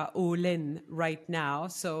they are all in right now.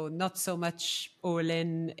 So not so much all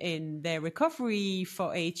in their recovery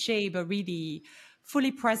for HA, but really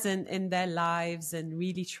fully present in their lives and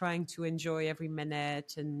really trying to enjoy every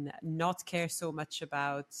minute and not care so much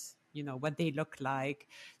about, what they look like.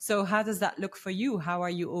 So how does that look for you? How are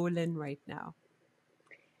you all in right now?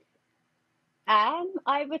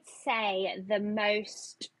 I would say the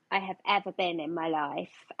most I have ever been in my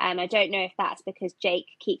life. And I don't know if that's because Jake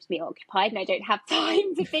keeps me occupied and I don't have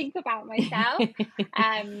time to think about myself.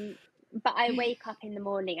 But I wake up in the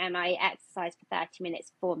morning and I exercise for 30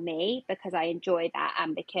 minutes for me because I enjoy that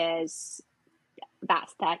and because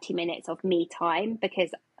that's 30 minutes of me time.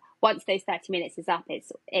 Because once those 30 minutes is up,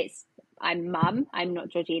 it's I'm mum. I'm not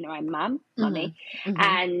Georgina, I'm mummy.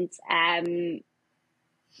 And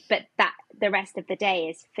but that the rest of the day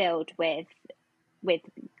is filled with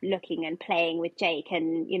looking and playing with Jake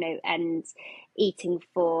and and eating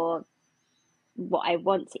for what I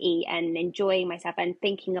want to eat and enjoying myself and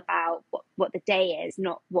thinking about what the day is,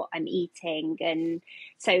 not what I'm eating. And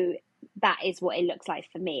so that is what it looks like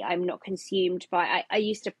for me. I'm not consumed by I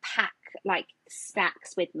used to pack like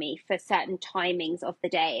snacks with me for certain timings of the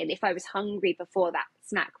day, and if I was hungry before that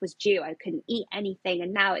snack was due, I couldn't eat anything.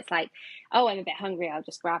 And now it's like, oh, I'm a bit hungry, I'll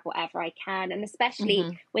just grab whatever I can. And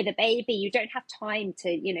especially with a baby, you don't have time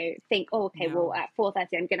to think, oh, okay, well at 4:30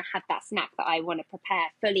 I'm going to have that snack that I want to prepare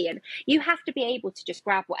fully, and you have to be able to just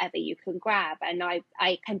grab whatever you can grab. And I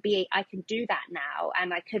can do that now,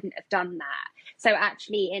 and I couldn't have done that. So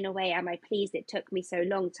actually, in a way, am I pleased it took me so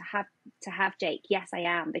long to have Jake? Yes, I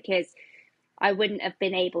am, because I wouldn't have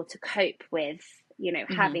been able to cope with,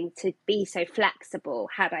 having to be so flexible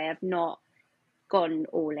had I have not gone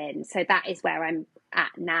all in. So that is where I'm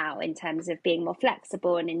at now in terms of being more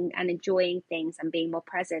flexible and enjoying things and being more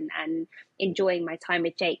present and enjoying my time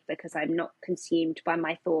with Jake because I'm not consumed by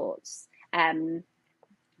my thoughts. And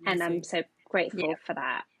I'm so grateful for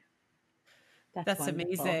that. That's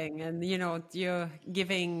amazing. And, you're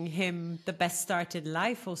giving him the best start in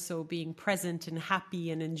life, also being present and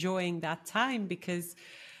happy and enjoying that time, because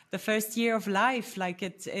the first year of life, like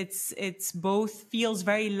it's both feels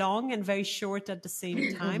very long and very short at the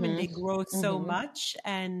same time. And they grow so much,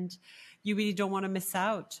 and you really don't want to miss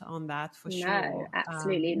out on that for sure. No,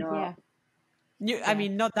 absolutely not. I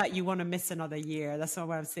mean, not that you want to miss another year. That's not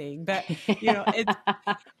what I'm saying. But,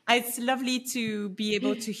 it's lovely to be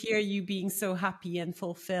able to hear you being so happy and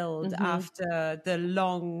fulfilled after the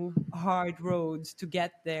long, hard road to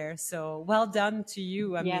get there. So well done to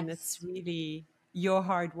you. I mean, it's really your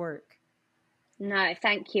hard work. No,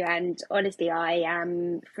 thank you. And honestly, I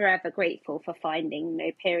am forever grateful for finding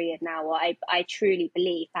no period now. I truly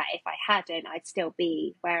believe that if I hadn't, I'd still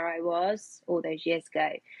be where I was all those years ago.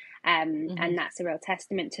 And that's a real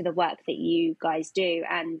testament to the work that you guys do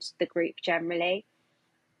and the group generally.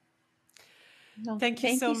 Well, thank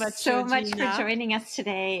you so much for joining us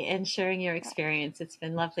today and sharing your experience. It's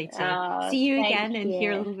been lovely to see you again and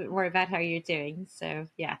hear a little bit more about how you're doing. So,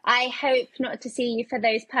 yeah. I hope not to see you for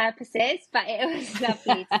those purposes, but it was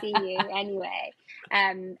lovely to see you anyway.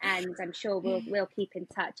 And I'm sure we'll keep in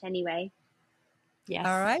touch anyway. Yes.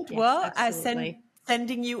 All right. Yes, well,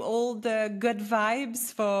 sending you all the good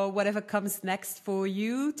vibes for whatever comes next for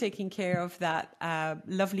you, taking care of that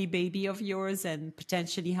lovely baby of yours and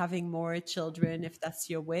potentially having more children if that's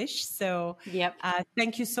your wish. So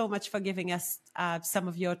thank you so much for giving us some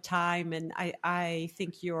of your time. And I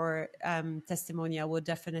think your testimonial will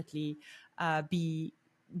definitely be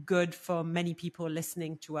good for many people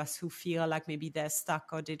listening to us who feel like maybe they're stuck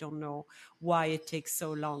or they don't know why it takes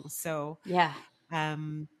so long. So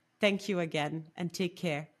thank you again and take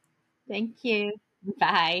care. Thank you.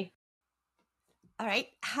 Bye. All right.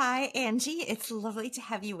 Hi, Angie. It's lovely to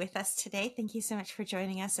have you with us today. Thank you so much for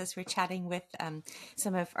joining us as we're chatting with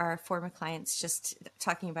some of our former clients, just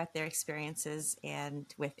talking about their experiences and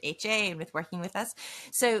with HA and with working with us.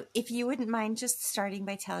 So if you wouldn't mind just starting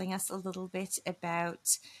by telling us a little bit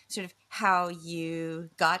about sort of how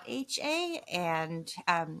you got HA and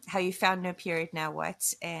how you found No Period Now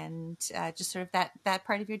What, and just sort of that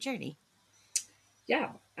part of your journey.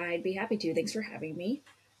 Yeah, I'd be happy to. Thanks for having me.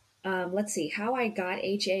 Let's see, how I got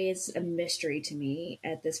HA is a mystery to me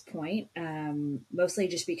at this point, mostly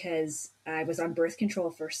just because I was on birth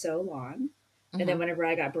control for so long. And then whenever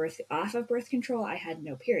I got off of birth control, I had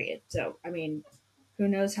no period. So, I mean, who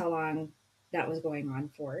knows how long that was going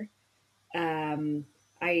on for.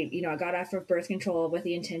 I got off of birth control with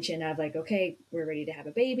the intention of like, okay, we're ready to have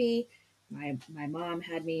a baby. My mom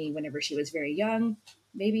had me whenever she was very young,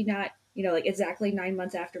 maybe not like exactly 9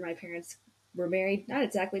 months after my parents were married, not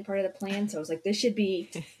exactly part of the plan. So I was like, this should be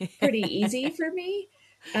pretty easy for me.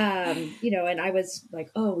 And I was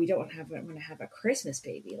like, oh, we don't want to have a Christmas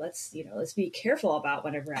baby. Let's be careful about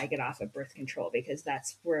whenever I get off of birth control, because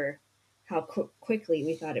that's how quickly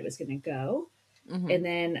we thought it was going to go. And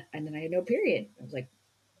then I had no period. I was like,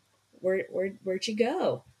 where'd you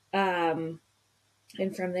go? And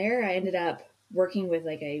from there, I ended up working with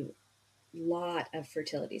like a lot of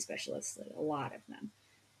fertility specialists, like a lot of them.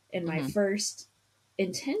 And my first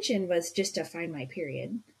intention was just to find my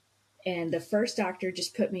period. And the first doctor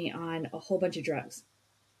just put me on a whole bunch of drugs.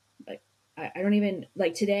 Like, I don't even,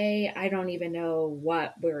 like today, I don't even know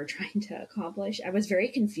what we were trying to accomplish. I was very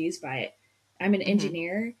confused by it. I'm an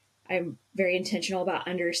engineer. I'm very intentional about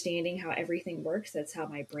understanding how everything works. That's how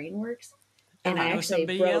my brain works. And I actually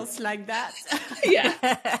somebody else like that.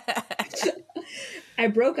 Yeah. I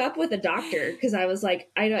broke up with a doctor because I was like,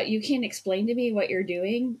 you can't explain to me what you're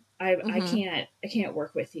doing. I can't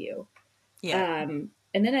work with you. Yeah.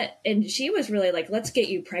 And she was really like, let's get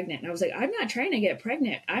you pregnant. And I was like, I'm not trying to get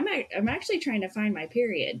pregnant. I'm actually trying to find my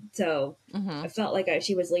period. So I felt like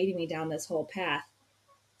she was leading me down this whole path.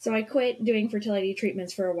 So I quit doing fertility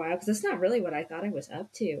treatments for a while because that's not really what I thought I was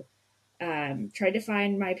up to. Tried to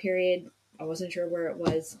find my period. I wasn't sure where it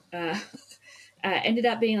was. Ended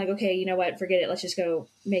up being like, okay, you know what? Forget it. Let's just go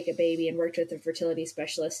make a baby, and worked with a fertility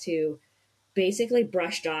specialist who basically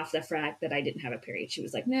brushed off the fact that I didn't have a period. She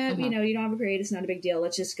was like, no, you don't have a period. It's not a big deal.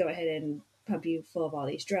 Let's just go ahead and pump you full of all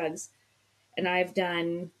these drugs. And I've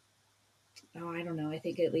done, I don't know, I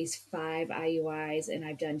think at least 5 IUIs, and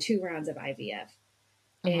I've done 2 rounds of IVF.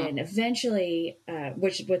 And eventually,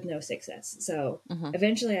 which with no success. So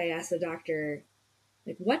eventually I asked the doctor,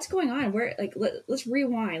 like, what's going on? Where, like, let's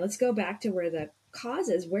rewind. Let's go back to where the cause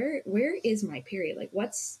is. Where is my period? Like,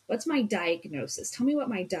 what's my diagnosis? Tell me what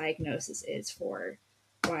my diagnosis is for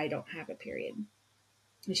why I don't have a period.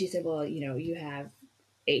 And she said, well, you have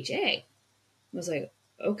HA. I was like,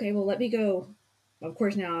 okay, well, let me go. Of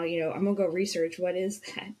course, now, I'm going to go research what is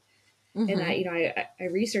that. And I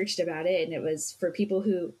researched about it, and it was for people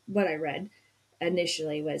who, what I read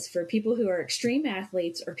initially was for people who are extreme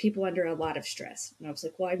athletes or people under a lot of stress. And I was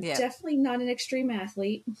like, well, I'm definitely not an extreme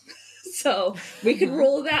athlete. So we could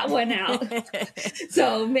rule that one out.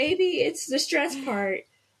 So maybe it's the stress part.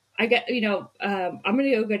 I got, I'm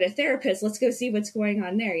going to go get a therapist. Let's go see what's going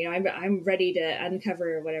on there. I'm ready to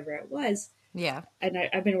uncover whatever it was. Yeah. And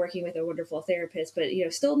I've been working with a wonderful therapist, but,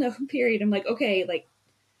 still no period. I'm like, okay, like,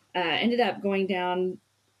 ended up going down,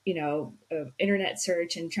 internet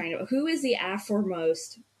search and trying to, who is the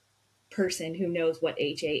foremost person who knows what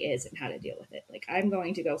HA is and how to deal with it? Like, I'm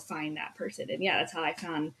going to go find that person. And yeah, that's how I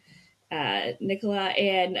found Nicola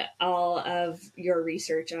and all of your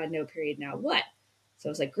research on No Period Now What. So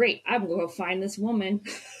I was like, great, I'm going to go find this woman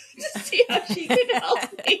to see how she can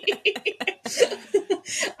help me.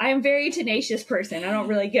 I'm a very tenacious person. I don't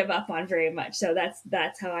really give up on very much. So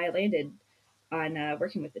that's how I landed on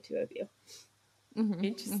working with the two of you.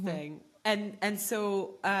 Interesting. And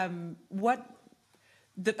so I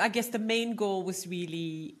guess the main goal was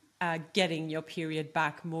really getting your period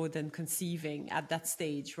back more than conceiving at that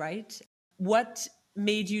stage, right? What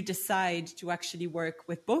made you decide to actually work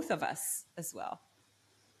with both of us as well?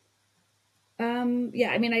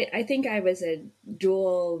 Yeah, I mean, I think I was a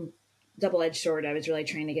double-edged sword. I was really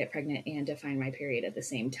trying to get pregnant and to find my period at the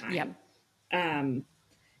same time. Yep.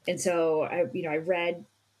 And so I read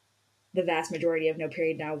the vast majority of No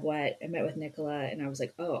Period Now What. I met with Nicola, and I was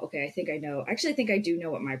like, oh, okay, I think I know. Actually, I think I do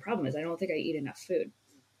know what my problem is. I don't think I eat enough food.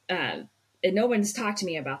 And no one's talked to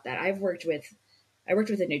me about that. I worked with a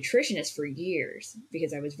nutritionist for years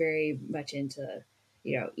because I was very much into,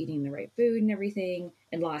 eating the right food and everything,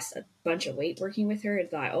 and lost a bunch of weight working with her, and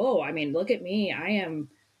thought, oh, I mean, look at me. I am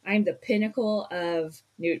the pinnacle of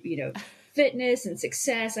fitness and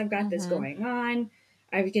success. I've got this going on.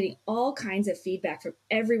 I was getting all kinds of feedback from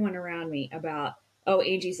everyone around me about, oh,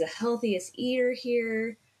 Angie's the healthiest eater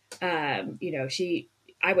here. I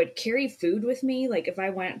would carry food with me. Like if I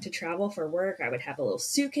went to travel for work, I would have a little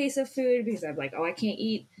suitcase of food because I'm like, oh, I can't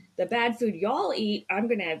eat the bad food y'all eat. I'm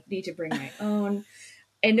going to need to bring my own.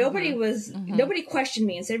 And nobody questioned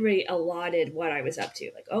me, and everybody allotted what I was up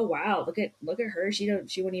to. Like, oh, wow, look at her. She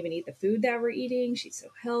wouldn't even eat the food that we're eating. She's so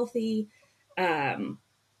healthy.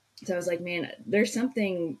 So I was like, man, there's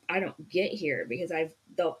something I don't get here, because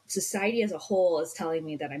the society as a whole is telling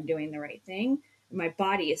me that I'm doing the right thing. My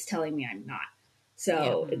body is telling me I'm not.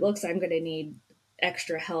 So It looks like I'm going to need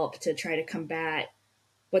extra help to try to combat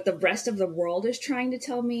what the rest of the world is trying to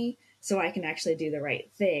tell me, so I can actually do the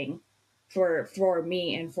right thing for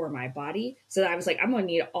me and for my body. So I was like, I'm going to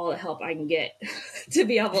need all the help I can get to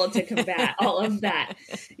be able to combat all of that,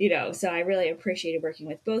 So I really appreciated working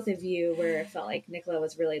with both of you, where it felt like Nicola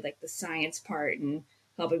was really like the science part and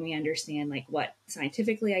helping me understand like what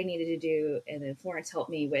scientifically I needed to do. And then Florence helped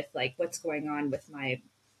me with like what's going on with my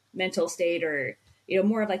mental state, or,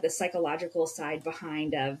 more of like the psychological side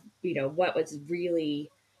behind of, what was really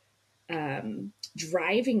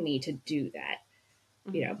driving me to do that.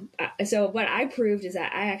 So what I proved is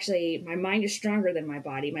that my mind is stronger than my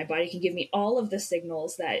body. My body can give me all of the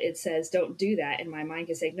signals that it says, don't do that. And my mind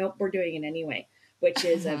can say, nope, we're doing it anyway, which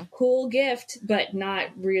is a cool gift, but not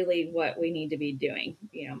really what we need to be doing,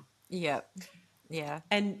 Yep. Yeah.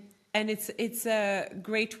 And it's a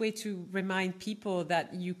great way to remind people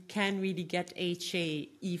that you can really get HA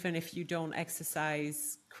even if you don't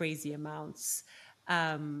exercise crazy amounts.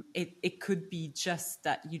 It could be just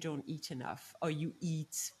that you don't eat enough, or you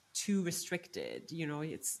eat too restricted.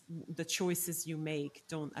 It's the choices you make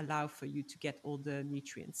don't allow for you to get all the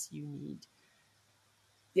nutrients you need.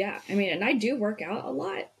 Yeah. I mean, and I do work out a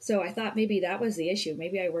lot. So I thought maybe that was the issue.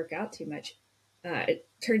 Maybe I work out too much. It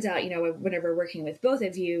turns out, whenever working with both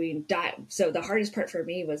of you, so the hardest part for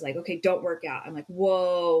me was like, okay, don't work out. I'm like,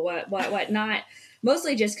 whoa, what, not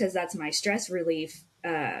mostly just because that's my stress relief,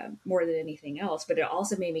 more than anything else. But it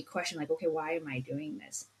also made me question like, okay, why am I doing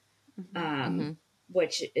this?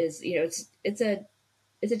 Which is, it's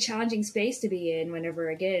a challenging space to be in whenever,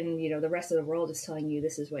 again, the rest of the world is telling you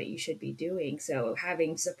this is what you should be doing. So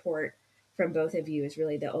having support from both of you is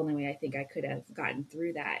really the only way I think I could have gotten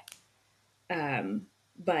through that.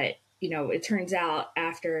 But, it turns out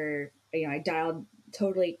after, I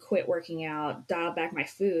totally quit working out, dialed back my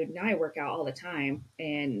food. Now I work out all the time,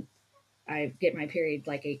 and I get my period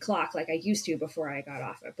like a clock, like I used to before I got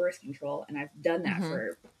off of birth control. And I've done that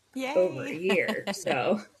for over a year.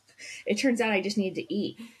 So it turns out I just need to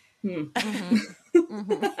eat.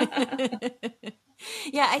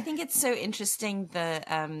 Yeah, I think it's so interesting.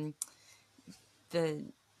 The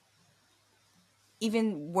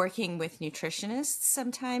even working with nutritionists,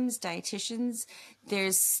 sometimes dietitians,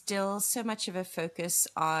 there's still so much of a focus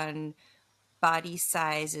on body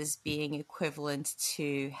size as being equivalent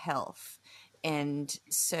to health. And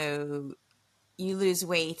so you lose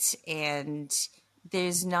weight and there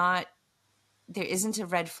isn't a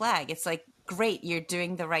red flag. It's like, great, you're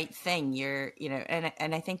doing the right thing.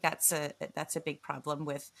 And I think that's a big problem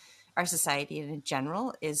with our society in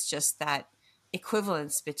general, is just that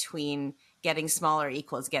equivalence between getting smaller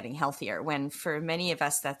equals getting healthier, when for many of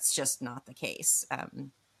us, that's just not the case.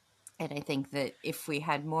 And I think that if we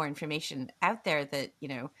had more information out there that,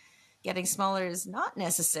 getting smaller is not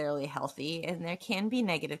necessarily healthy, and there can be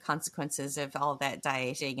negative consequences of all that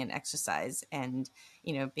dieting and exercise, and,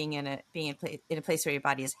 being in a place where your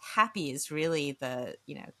body is happy is really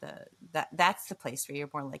that's the place where you're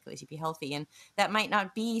more likely to be healthy. And that might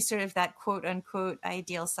not be sort of that quote unquote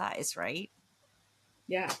ideal size, right?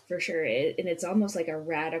 Yeah, for sure. And it's almost like a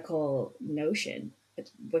radical notion,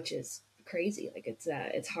 which is crazy. Like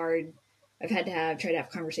it's hard. I've had to try to have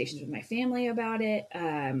conversations with my family about it.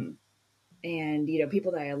 And,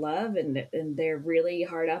 people that I love, and they're really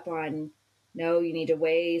hard up on, no, you need to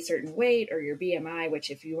weigh a certain weight or your BMI,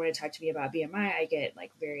 which if you want to talk to me about BMI, I get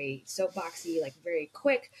like very soapboxy, like very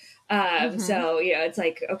quick. So, it's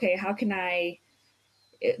like, okay, how can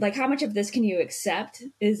how much of this can you accept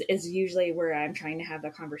is usually where I'm trying to have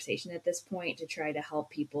the conversation at this point, to try to help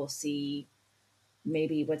people see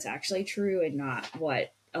maybe what's actually true and not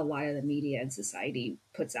what a lot of the media and society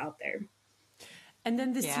puts out there. And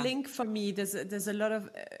then this link for me, there's a lot of,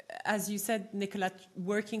 as you said, Nicola,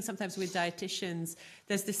 working sometimes with dietitians,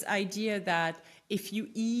 there's this idea that if you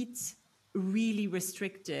eat really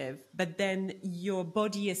restrictive, but then your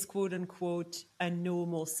body is quote unquote a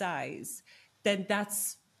normal size, then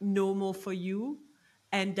that's normal for you.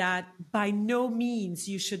 And that by no means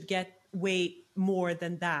you should get weight more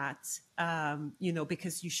than that,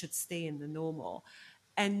 because you should stay in the normal.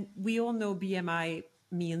 And we all know BMI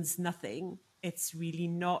means nothing. It's really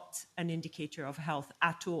not an indicator of health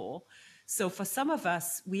at all. So for some of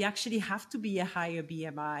us, we actually have to be a higher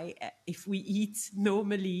BMI if we eat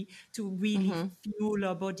normally to really fuel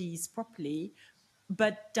our bodies properly.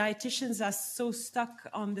 But dietitians are so stuck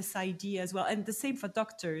on this idea as well. And the same for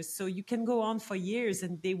doctors. So you can go on for years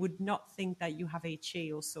and they would not think that you have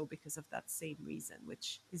HA also because of that same reason,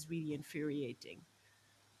 which is really infuriating.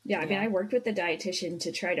 Yeah, I mean, I worked with the dietitian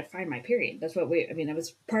to try to find my period. That's what that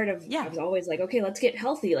was part of, I was always like, okay, let's get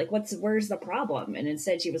healthy. Like, where's the problem? And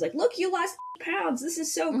instead she was like, look, you lost pounds. This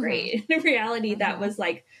is so great. And in reality, that was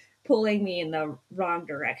like pulling me in the wrong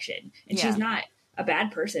direction. And she's not a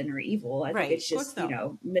bad person or evil. I think Right. it's Of course just,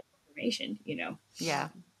 not. misinformation, Yeah.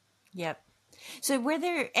 Yep. So were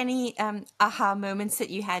there any aha moments that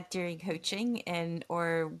you had during coaching, and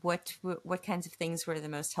or what kinds of things were the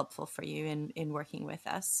most helpful for you in working with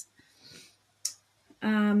us?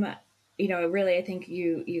 Um, really, I think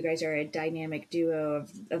you guys are a dynamic duo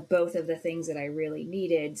of both of the things that I really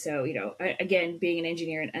needed. So, again, being an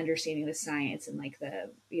engineer and understanding the science and like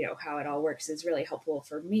the, how it all works is really helpful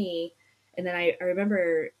for me. And then I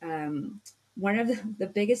remember one of the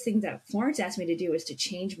biggest things that Florence asked me to do was to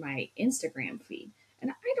change my Instagram feed.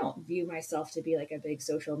 And I don't view myself to be like a big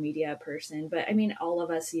social media person, but I mean, all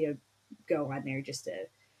of us, go on there just to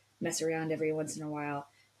mess around every once in a while.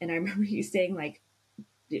 And I remember you saying like,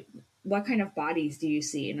 what kind of bodies do you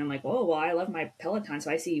see? And I'm like, oh, well, I love my Peloton.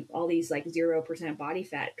 So I see all these like 0% body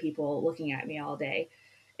fat people looking at me all day.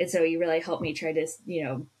 And so you really helped me try to,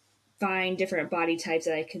 find different body types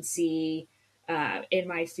that I could see in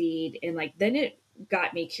my feed. And like, then it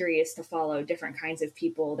got me curious to follow different kinds of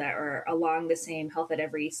people that are along the same health at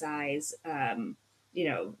every size,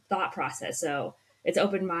 thought process. So it's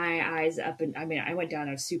opened my eyes up. And I mean, I went down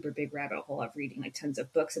a super big rabbit hole of reading like tons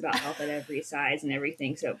of books about health at every size and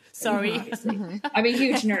everything. So Sorry. obviously I'm a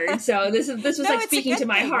huge nerd. So this was No, like it's a speaking to good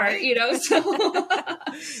my thing, heart, right? so,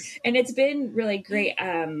 and it's been really great.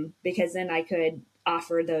 Because then I could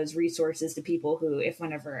offer those resources to people who, if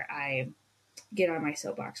whenever I get on my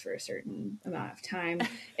soapbox for a certain amount of time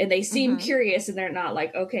and they seem curious and they're not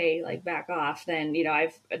like, okay, like back off, then,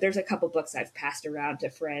 there's a couple books I've passed around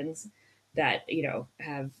to friends that,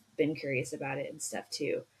 have been curious about it and stuff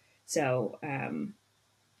too. So,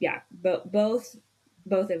 yeah, but both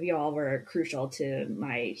of y'all were crucial to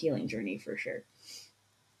my healing journey for sure.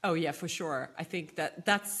 Oh yeah, for sure. I think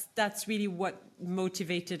that's really what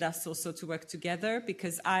motivated us also to work together,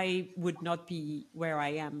 because I would not be where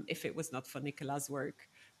I am if it was not for Nicola's work,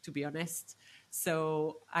 to be honest.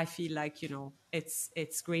 So I feel like,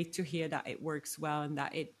 it's great to hear that it works well and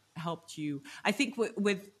that it helped you. I think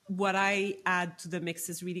with what I add to the mix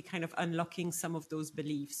is really kind of unlocking some of those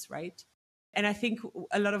beliefs, right? And I think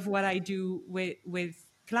a lot of what I do with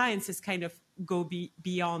clients is kind of go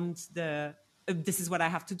beyond the this is what I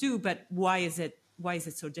have to do, but why is it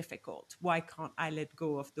so difficult? Why can't I let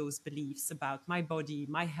go of those beliefs about my body,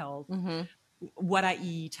 my health, what I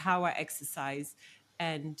eat, how I exercise,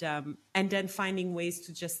 and then finding ways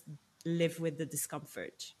to just live with the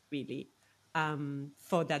discomfort, really,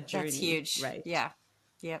 for that journey. That's huge. Right? Yeah.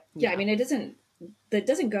 Yep. Yeah, I mean, that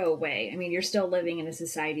doesn't go away. I mean, you're still living in a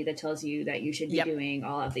society that tells you that you should be doing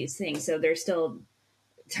all of these things. So there's still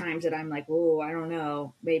times that I'm like, oh, I don't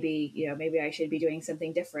know, maybe I should be doing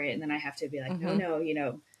something different. And then I have to be like,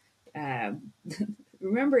 no,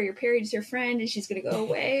 remember your period's your friend and she's going to go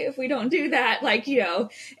away if we don't do that. Like,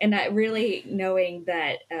 and that really knowing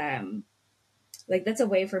that, like that's a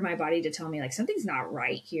way for my body to tell me like something's not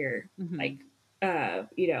right here. Like, that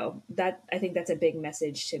I think that's a big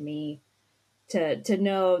message to me to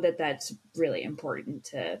know that that's really important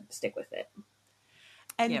to stick with it.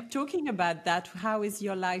 And talking about that, how is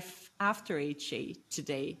your life after HA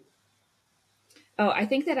today? Oh, I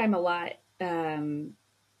think that I'm a lot,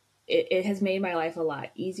 it has made my life a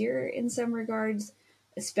lot easier in some regards,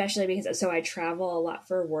 especially because, so I travel a lot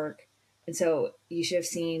for work. And so you should have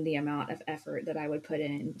seen the amount of effort that I would put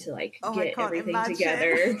in to like get everything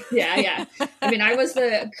together. Yeah. I mean, I was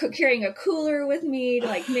carrying a cooler with me to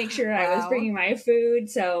like make sure I was bringing my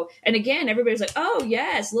food. So, and again, everybody's like, oh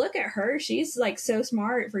yes, look at her. She's like so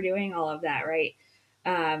smart for doing all of that. Right.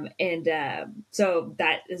 So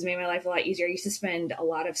that has made my life a lot easier. I used to spend a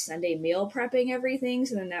lot of Sunday meal prepping everything.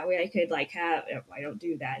 So then that way I could like I don't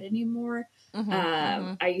do that anymore.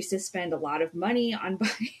 I used to spend a lot of money on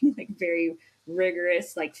buying like very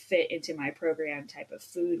rigorous, like fit into my program type of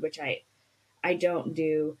food, which I don't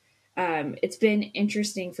do. It's been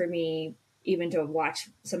interesting for me even to watch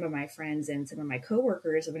some of my friends and some of my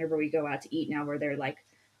coworkers whenever we go out to eat now, where they're like,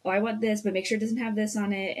 oh, I want this, but make sure it doesn't have this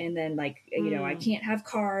on it. And then like, I can't have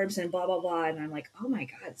carbs and blah, blah, blah. And I'm like, oh my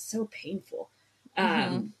God, it's so painful.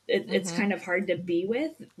 It's kind of hard to be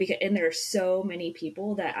with and there are so many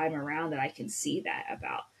people that I'm around that I can see that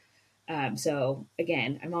about. So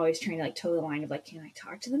again, I'm always trying to like toe the line of like, can I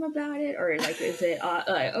talk to them about it? Or like, is it,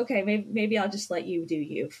 okay, maybe I'll just let you do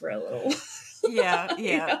you for a little.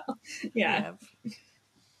 Yeah.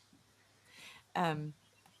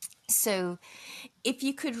 So if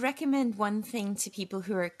you could recommend one thing to people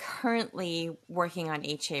who are currently working on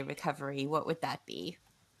HA recovery, what would that be?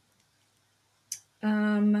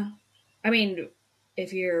 I mean,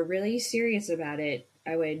 if you're really serious about it,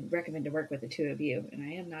 I would recommend to work with the two of you. And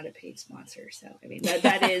I am not a paid sponsor. So, I mean,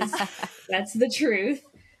 that is, that's the truth.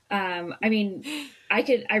 I mean,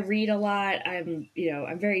 I read a lot. I'm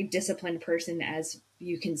a very disciplined person, as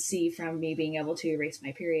you can see from me being able to erase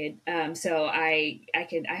my period. So I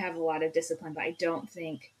have a lot of discipline, but I don't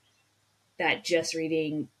think that just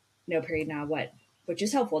reading No Period Now What, which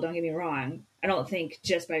is helpful, don't get me wrong. I don't think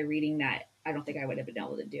just by reading that, I don't think I would have been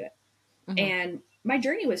able to do it. Mm-hmm. And my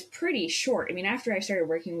journey was pretty short. I mean, after I started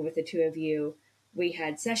working with the two of you, we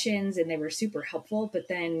had sessions and they were super helpful, but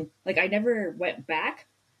then like I never went back.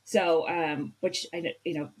 So, which I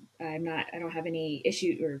don't have any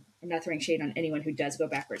issue, or I'm not throwing shade on anyone who does go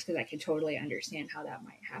backwards, because I can totally understand how that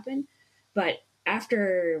might happen. But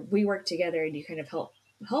after we worked together and you kind of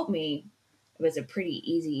help me, it was a pretty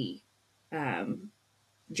easy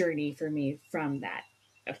journey for me from that.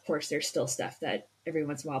 Of course, there's still stuff that every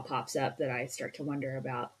once in a while pops up that I start to wonder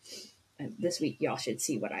about. And this week, y'all should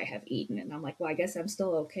see what I have eaten. And I'm like, well, I guess I'm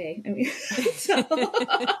still okay. I mean, so,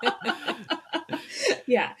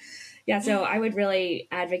 yeah. So I would really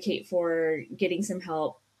advocate for getting some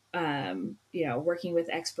help, working with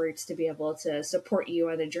experts to be able to support you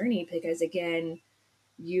on the journey, because again,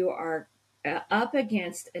 you are up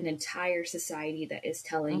against an entire society that is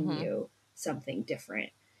telling you something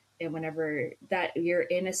different. And whenever that you're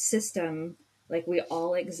in a system like we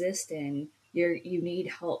all exist in, you need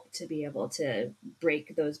help to be able to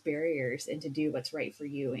break those barriers and to do what's right for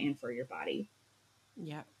you and for your body.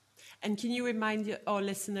 Yeah. And can you remind our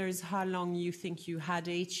listeners how long you think you had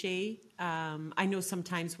HA? I know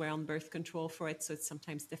sometimes we're on birth control for it, so it's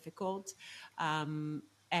sometimes difficult.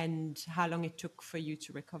 And how long it took for you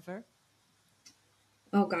to recover?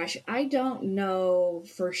 Oh gosh, I don't know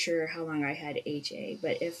for sure how long I had HA,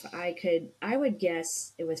 but if I could, I would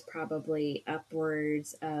guess it was probably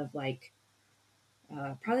upwards of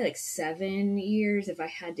probably like 7 years if I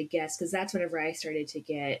had to guess, because that's whenever I started to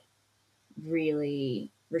get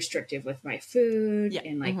really restrictive with my food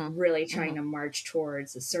and really trying to march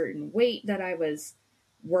towards a certain weight that I was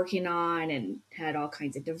working on, and had all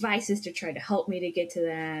kinds of devices to try to help me to get to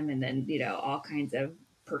them. And then, all kinds of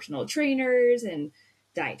personal trainers and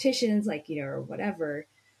dietitians, or whatever.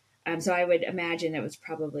 So I would imagine it was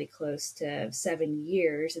probably close to 7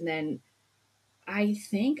 years. And then I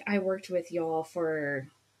think I worked with y'all for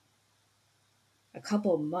a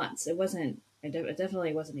couple months. It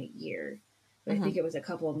definitely wasn't a year, but I think it was a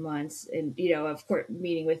couple of months. And, of course,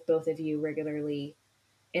 meeting with both of you regularly,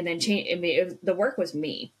 and then the work was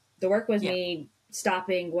me. The work was me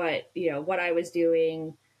stopping what I was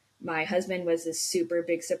doing. My husband was a super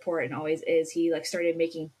big support and always is. He started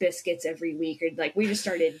making biscuits every week, or we just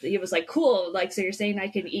started, it was cool. So you're saying I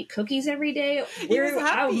can eat cookies every day?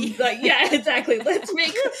 I'm yeah, exactly.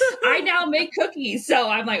 I now make cookies. So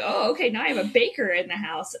I'm like, oh, okay. Now I have a baker in the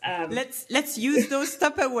house. Let's use those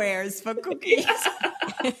Tupperwares for cookies.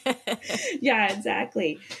 Yeah,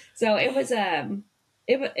 exactly. So it was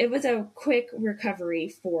a quick recovery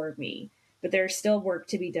for me. But there's still work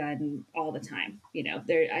to be done all the time.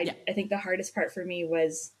 I think the hardest part for me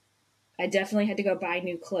was I definitely had to go buy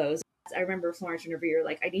new clothes. I remember Florence, whenever you were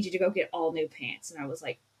like, I need you to go get all new pants. And I was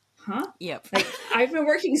like, huh? Yep. I've been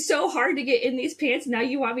working so hard to get in these pants. Now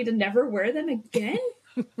you want me to never wear them again?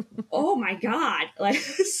 Oh my God.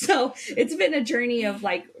 So it's been a journey of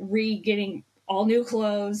getting all new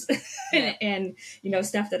clothes and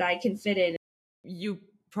stuff that I can fit in. You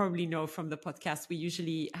probably know from the podcast, we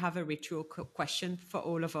usually have a ritual question for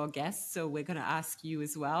all of our guests. So we're going to ask you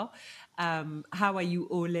as well. How are you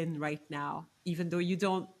all in right now? Even though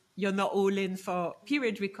you're not all in for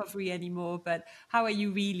period recovery anymore, but how are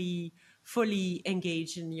you really fully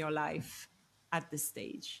engaged in your life at this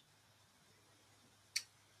stage?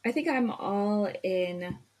 I think I'm all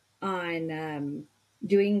in on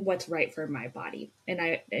doing what's right for my body.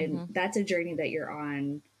 And that's a journey that you're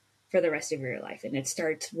on for the rest of your life. And it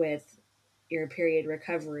starts with your period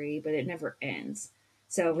recovery, but it never ends.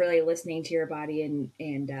 So really listening to your body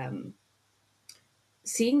and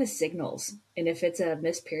seeing the signals. And if it's a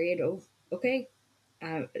missed period, oh, okay,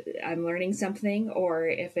 I'm learning something. Or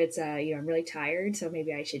if it's I'm really tired, so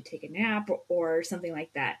maybe I should take a nap or something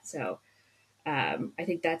like that. So I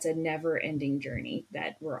think that's a never ending journey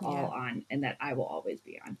that we're all on, and that I will always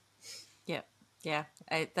be on. Yeah.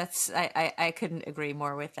 I couldn't agree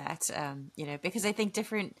more with that. Because I think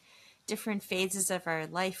different phases of our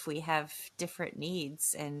life, we have different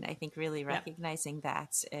needs. And I think really recognizing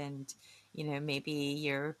that, and, maybe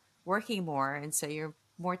you're working more, and so you're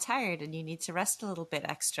more tired and you need to rest a little bit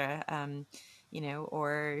extra,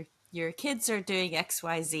 or your kids are doing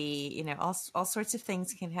XYZ, all sorts of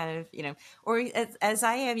things can kind of, or as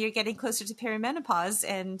I am, you're getting closer to perimenopause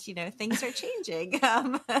and, things are changing.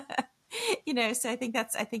 So I think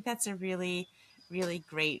that's a really, really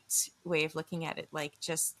great way of looking at it. Like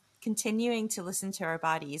just continuing to listen to our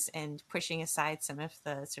bodies and pushing aside some of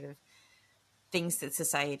the sort of things that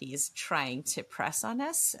society is trying to press on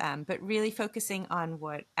us, but really focusing on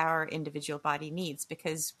what our individual body needs,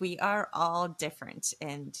 because we are all different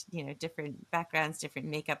and, different backgrounds, different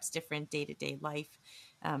makeups, different day-to-day life.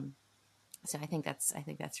 So I think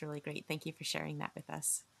that's really great. Thank you for sharing that with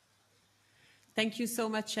us. Thank you so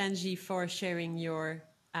much, Angie, for sharing your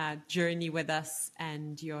journey with us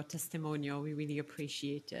and your testimonial. We really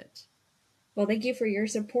appreciate it. Well, thank you for your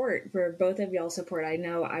support, for both of y'all's support. I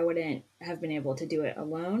know I wouldn't have been able to do it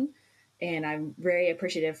alone. And I'm very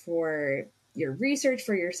appreciative for your research,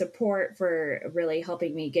 for your support, for really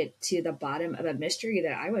helping me get to the bottom of a mystery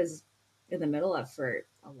that I was in the middle of for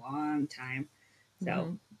a long time.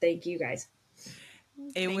 So thank you guys.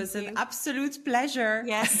 It was an absolute pleasure.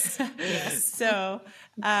 Yes. Yes. So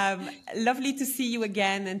lovely to see you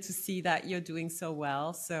again and to see that you're doing so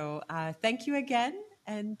well. So thank you again,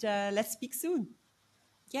 and let's speak soon.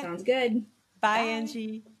 Yeah. Sounds good. Bye,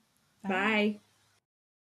 Angie. Bye.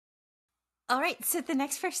 All right. So the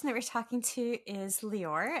next person that we're talking to is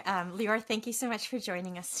Lior. Lior, thank you so much for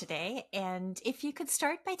joining us today. And if you could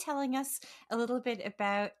start by telling us a little bit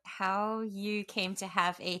about how you came to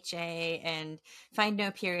have HA and find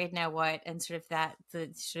no period, now what, and sort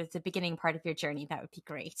of the beginning part of your journey, that would be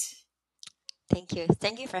great. Thank you.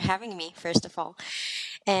 Thank you for having me, first of all.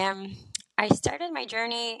 I started my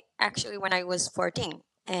journey actually when I was 14.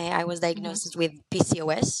 I was diagnosed with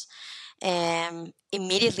PCOS.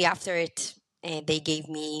 Immediately after it, they gave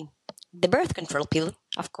me the birth control pill,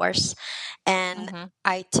 of course. And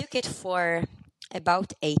I took it for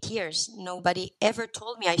about 8 years. Nobody ever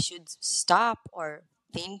told me I should stop or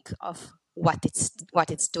think of what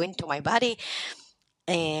it's doing to my body.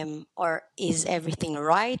 Or is everything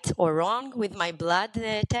right or wrong with my blood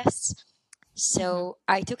tests? So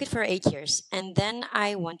I took it for 8 years, and then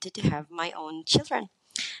I wanted to have my own children.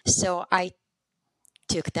 So I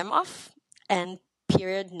took them off, and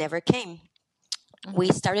period never came. We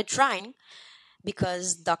started trying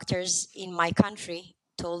because doctors in my country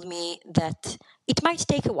told me that it might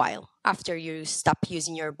take a while after you stop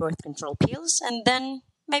using your birth control pills, and then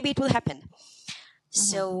maybe it will happen.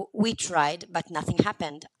 So we tried, but nothing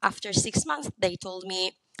happened. After 6 months, they told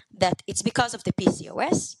me that it's because of the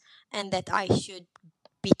PCOS and that I should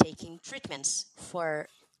be taking treatments for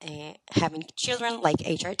having children like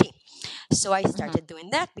HRT. So I started doing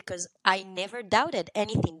that because I never doubted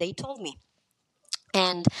anything they told me.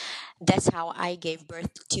 And that's how I gave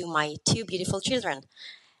birth to my 2 beautiful children.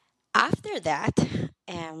 After that,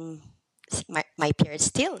 my period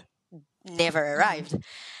still never arrived.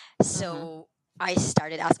 So I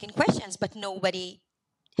started asking questions, but nobody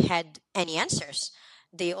had any answers.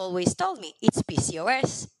 They always told me, it's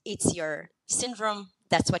PCOS, it's your syndrome,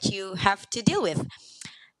 that's what you have to deal with.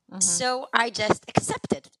 So I just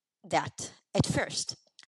accepted that at first.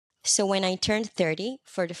 So when I turned 30,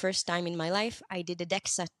 for the first time in my life, I did a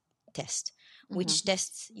DEXA test, which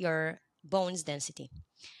tests your bones density.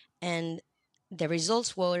 And the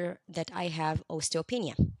results were that I have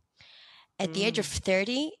osteopenia. At the age of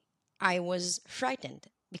 30, I was frightened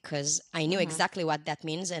because I knew exactly what that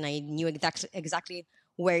means, and I knew exactly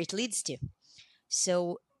where it leads to.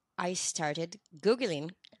 So I started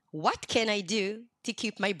Googling, what can I do to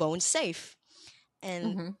keep my bones safe?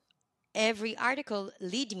 And every article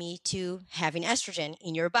lead me to having estrogen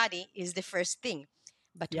in your body is the first thing.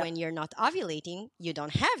 But when you're not ovulating, you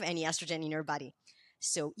don't have any estrogen in your body.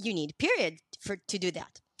 So you need period to do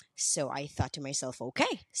that. So I thought to myself,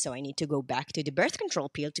 okay, so I need to go back to the birth control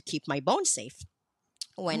pill to keep my bones safe.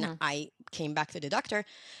 When I came back to the doctor,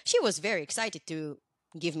 she was very excited to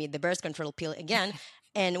give me the birth control pill again.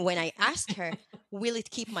 And when I asked her, will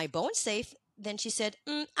it keep my bones safe? Then she said,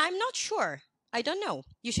 I'm not sure. I don't know.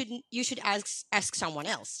 You should ask someone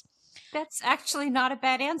else. That's actually not a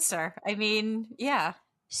bad answer. I mean, yeah.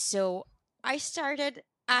 So I started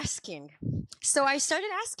asking.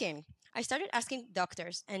 I started asking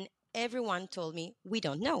doctors, and everyone told me, we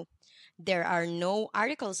don't know. There are no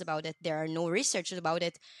articles about it. There are no research about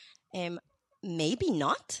it. Maybe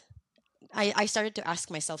not. I started to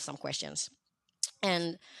ask myself some questions.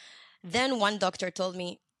 And then one doctor told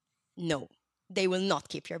me, no, they will not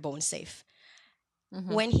keep your bones safe.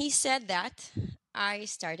 When he said that, I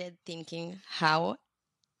started thinking, how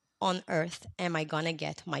on earth am I going to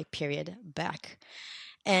get my period back?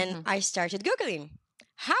 And I started Googling,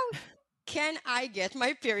 how can I get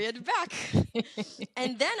my period back?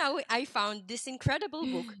 And then I found this incredible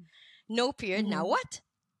book, No Period, Now What?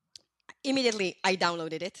 Immediately, I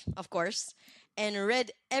downloaded it, of course, and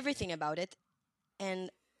read everything about it.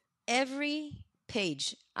 And every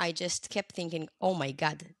page, I just kept thinking, oh my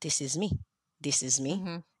God, this is me. This is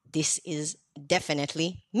me. This is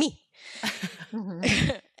definitely me.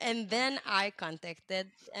 And then I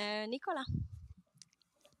contacted Nicola.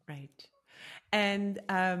 Right. And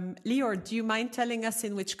Lior, do you mind telling us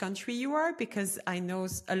in which country you are? Because I know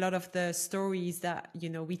a lot of the stories that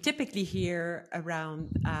we typically hear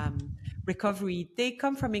around recovery, they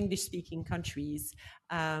come from English-speaking countries.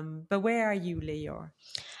 But where are you, Lior?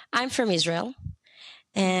 I'm from Israel.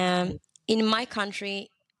 In my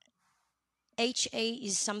country, HA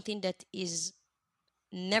is something that is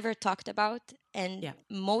never talked about and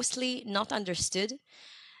mostly not understood.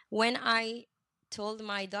 When I told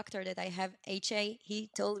my doctor that I have HA, he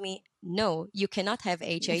told me, no, you cannot have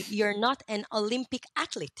HA. You're not an Olympic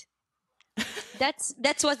athlete.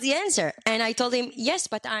 That's what's the answer. And I told him, yes,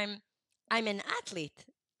 but I'm an athlete.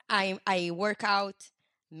 I work out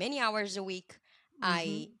many hours a week.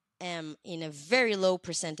 I am in a very low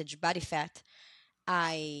percentage body fat.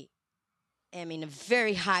 I am in a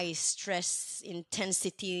very high stress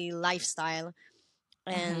intensity lifestyle.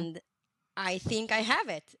 And I think I have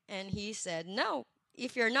it. And he said, no,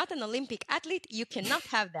 if you're not an Olympic athlete, you cannot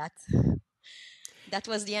have that. That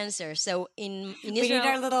was the answer. So in Israel, we need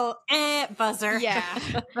our little buzzer. Yeah.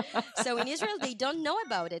 So in Israel, they don't know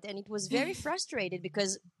about it. And it was very frustrated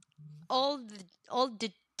because all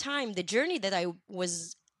the time, the journey that I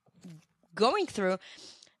was going through,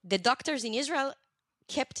 the doctors in Israel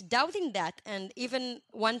kept doubting that. And even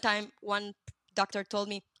one time, one doctor told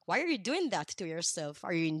me, why are you doing that to yourself?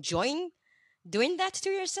 Are you enjoying doing that to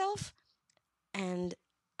yourself? And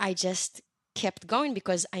I just kept going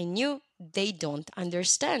because I knew they don't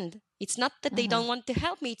understand. It's not that they don't want to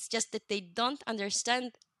help me. It's just that they don't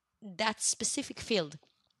understand that specific field.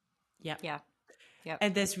 Yeah.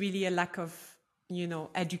 And there's really a lack of,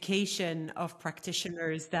 education of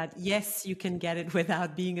practitioners that, yes, you can get it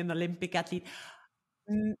without being an Olympic athlete.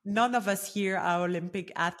 None of us here are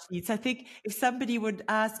Olympic athletes. I think if somebody would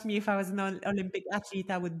ask me if I was an Olympic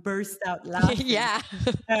athlete, I would burst out laughing. Yeah.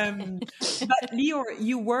 But Lior,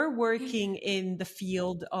 you were working in the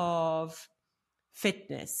field of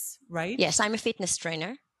fitness, right? Yes, I'm a fitness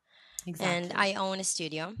trainer. Exactly. And I own a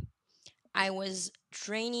studio. I was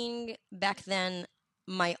training back then,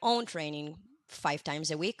 my own training 5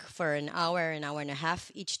 times a week for an hour and a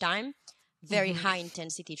half each time. Very high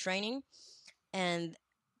intensity training. And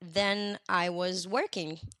then I was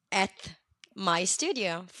working at my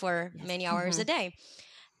studio for many hours a day.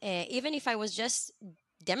 Even if I was just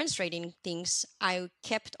demonstrating things, I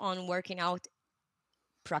kept on working out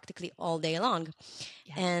practically all day long.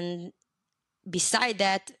 And beside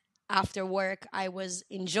that, after work, I was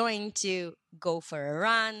enjoying to go for a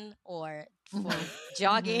run or for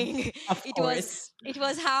jogging. Of course. It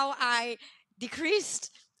was how I decreased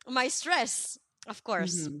my stress, of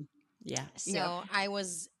course. Yeah. So I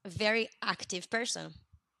was a very active person.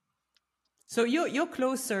 So you're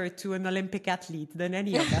closer to an Olympic athlete than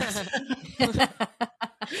any of us.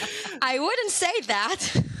 I wouldn't say that.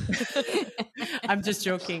 I'm just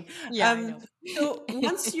joking. Yeah, I know. So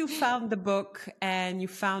once you found the book and you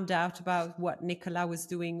found out about what Nicola was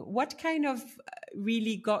doing, what kind of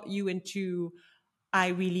really got you into, I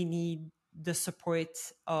really need the support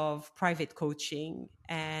of private coaching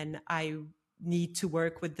and I need to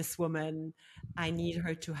work with this woman. I need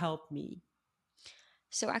her to help me.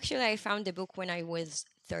 So actually, I found the book when I was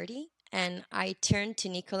 30 and I turned to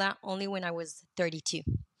Nicola only when I was 32.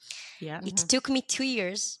 Yeah. It took me 2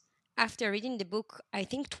 years after reading the book, I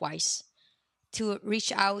think twice, to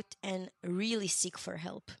reach out and really seek for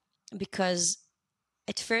help. Because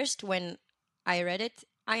at first, when I read it,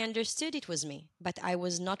 I understood it was me, but I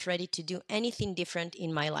was not ready to do anything different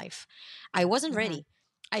in my life. I wasn't ready.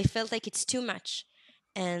 I felt like it's too much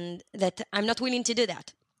and that I'm not willing to do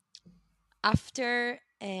that. After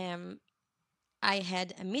I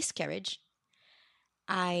had a miscarriage,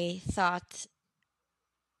 I thought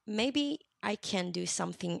maybe I can do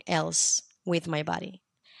something else with my body.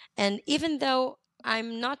 And even though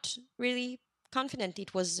I'm not really confident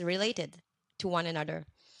it was related to one another,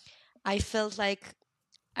 I felt like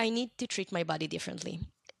I need to treat my body differently.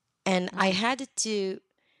 And I had to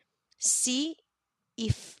see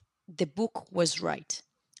if the book was right.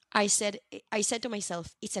 I said to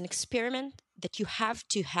myself, it's an experiment that you have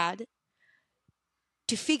to had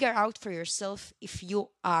to figure out for yourself if you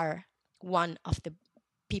are one of the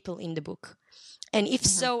people in the book. And if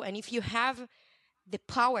so, and if you have the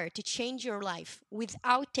power to change your life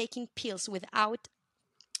without taking pills, without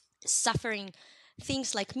suffering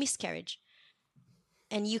things like miscarriage,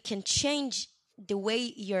 and you can change the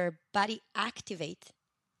way your body activate,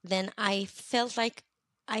 then I felt like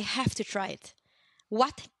I have to try it.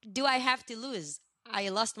 What do I have to lose? I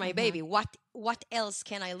lost my baby. What else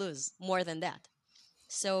can I lose more than that?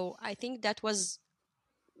 So I think that was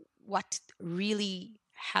what really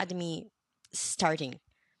had me starting.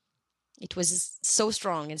 It was so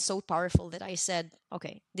strong and so powerful that I said,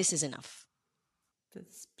 okay, this is enough.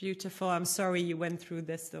 That's beautiful. I'm sorry you went through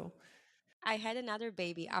this though. I had another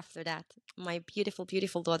baby after that, my beautiful,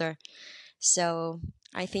 beautiful daughter. So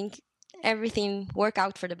I think everything worked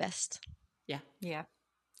out for the best. Yeah. Yeah.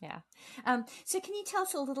 Yeah. So can you tell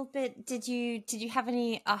us a little bit, did you have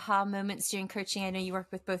any aha moments during coaching? I know you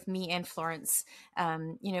worked with both me and Florence.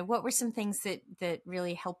 What were some things that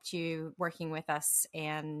really helped you working with us,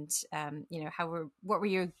 and what were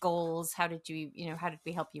your goals? How did how did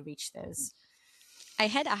we help you reach those? I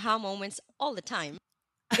had aha moments all the time.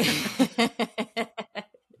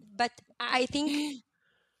 But I think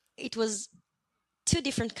it was two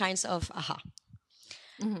different kinds of aha.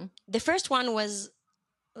 Mm-hmm. The first one was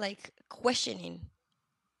like questioning,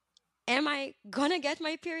 am I gonna get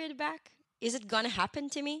my period back? Is it gonna happen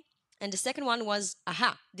to me? And the second one was,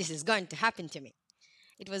 aha, this is going to happen to me.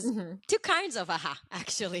 It was two kinds of aha,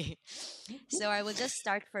 actually. So I will just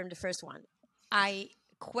start from the first one. I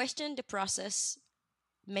questioned the process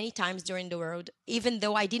many times during the road, even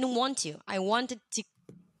though I didn't want to. I wanted to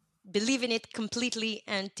believe in it completely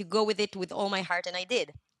and to go with it with all my heart, and I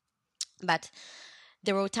did. But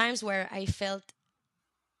there were times where I felt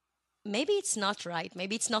maybe it's not right.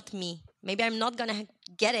 Maybe it's not me. Maybe I'm not gonna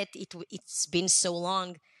get it. It's been so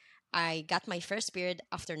long. I got my first period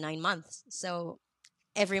after 9 months, so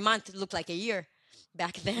every month looked like a year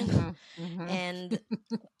back then. And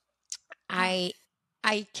I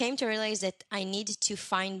came to realize that I need to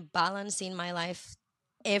find balance in my life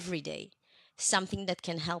every day, something that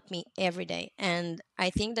can help me every day. And I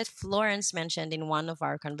think that Florence mentioned in one of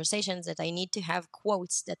our conversations that I need to have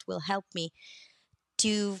quotes that will help me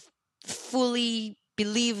to fully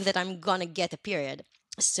believe that I'm gonna get a period.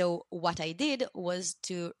 So what I did was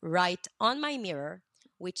to write on my mirror,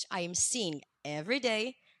 which I am seeing every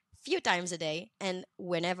day, few times a day, and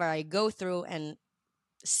whenever I go through and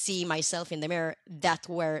see myself in the mirror, that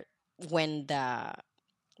where when the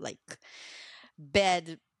like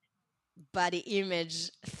bad body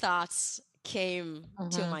image thoughts came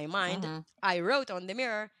to my mind, I wrote on the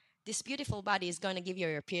mirror, this beautiful body is going to give you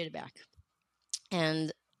your period back.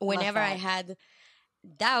 And whenever I had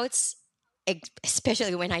doubts,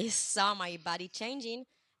 especially when I saw my body changing,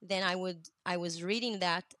 then I was reading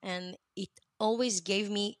that, and it always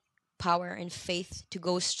gave me power and faith to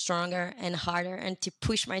go stronger and harder and to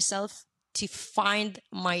push myself to find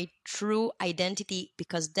my true identity,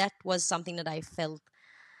 because that was something that I felt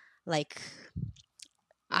like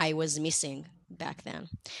I was missing back then.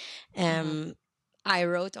 I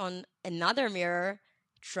wrote on another mirror,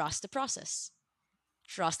 trust the process.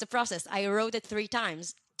 Trust the process. I wrote it 3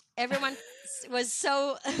 times. Everyone was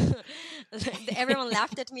so everyone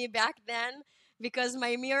laughed at me back then because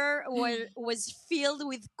my mirror was filled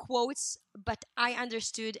with quotes, but I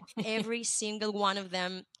understood every single one of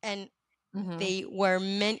them, and they were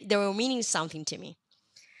meaning something to me.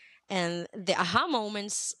 And the aha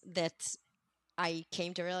moments that I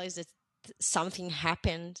came to realize that something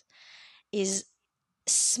happened is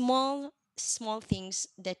small things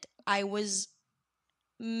that I was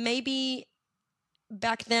maybe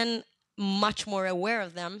back then much more aware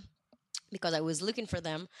of them because I was looking for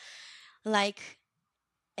them, like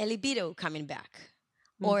a libido coming back,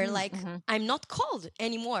 or like I'm not cold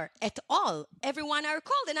anymore at all. Everyone are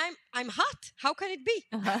cold and I'm hot. How can it be?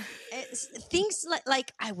 Things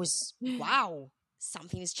like I was, wow,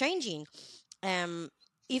 something is changing.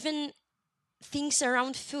 Even things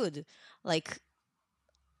around food, like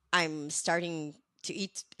I'm starting to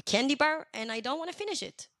eat a candy bar and I don't want to finish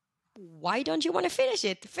it. Why don't you want to finish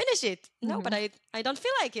it? Finish it. No, but I don't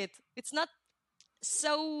feel like it. It's not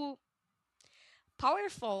so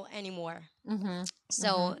powerful anymore.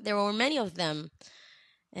 So there were many of them,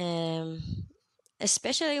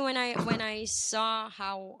 especially when I saw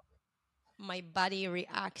how my body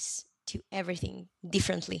reacts to everything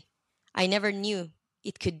differently. I never knew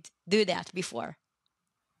it could do that before.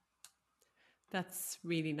 That's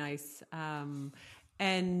really nice.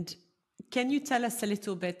 And can you tell us a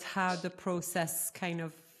little bit how the process kind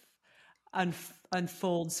of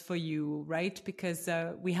unfolds for you, right? Because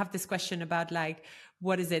we have this question about like,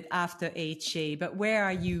 what is it after HA, but where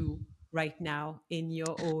are you right now in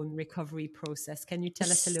your own recovery process? Can you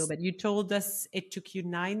tell us a little bit? You told us it took you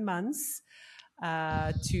 9 months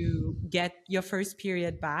to get your first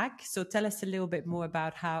period back. So tell us a little bit more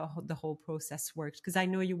about how the whole process worked, because I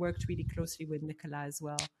know you worked really closely with Nicola as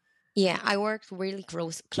well. Yeah, I worked really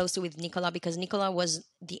closely with Nicola because Nicola was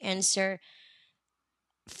the answer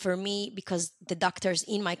for me because the doctors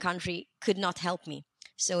in my country could not help me.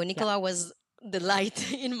 So Nicola was the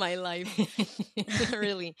light in my life,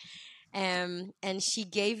 really. And she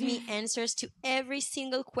gave me answers to every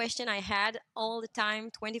single question I had all the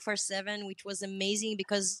time, 24/7, which was amazing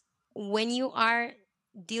because when you are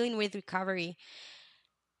dealing with recovery,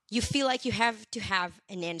 you feel like you have to have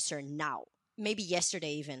an answer now, maybe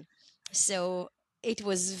yesterday even. So it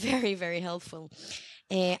was very, very helpful.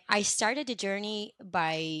 I started the journey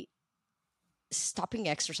by stopping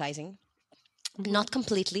exercising, not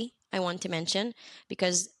completely, I want to mention,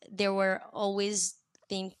 because there were always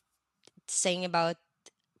things saying about,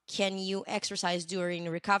 can you exercise during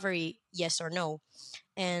recovery, yes or no?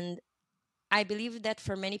 And I believe that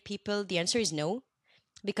for many people the answer is no,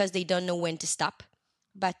 because they don't know when to stop.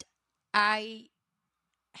 But I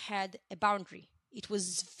had a boundary. It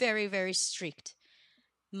was very, very strict.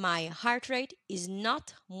 My heart rate is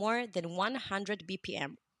not more than 100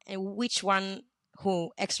 bpm. And which one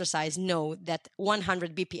who exercise know that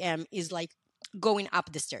 100 bpm is like going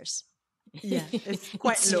up the stairs? Yeah, it's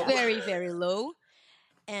quite It's low. very, very low.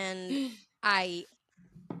 And I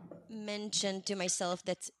mentioned to myself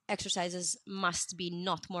that exercises must be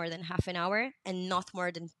not more than half an hour and not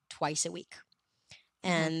more than twice a week.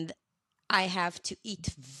 And I have to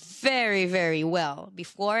eat very, very well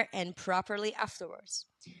before and properly afterwards.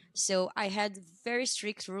 So I had very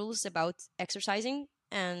strict rules about exercising.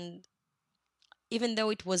 And even though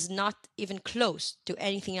it was not even close to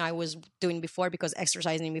anything I was doing before, because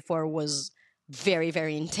exercising before was very,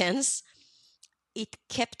 very intense, it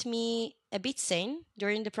kept me a bit sane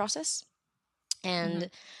during the process. And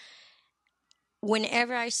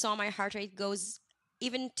whenever I saw my heart rate goes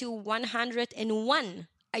even to 101,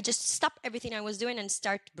 I just stop everything I was doing and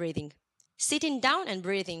start breathing. Sitting down and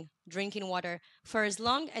breathing, drinking water for as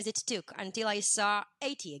long as it took until I saw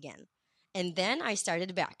 80 again. And then I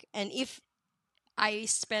started back. And if I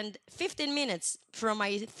spend 15 minutes from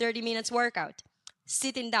my 30 minutes workout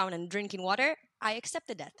sitting down and drinking water, I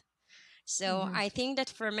accepted that. So I think that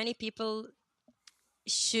for many people,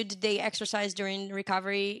 should they exercise during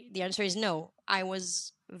recovery? The answer is no. I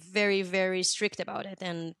was very, very strict about it.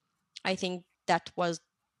 And I think that was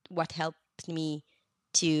what helped me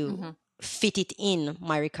to fit it in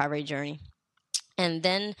my recovery journey. And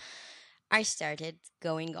then I started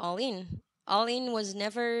going all in. All in was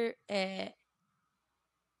never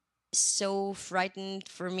so frightened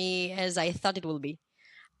for me as I thought it would be.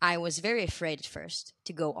 I was very afraid at first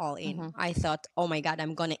to go all in. I thought, oh my God,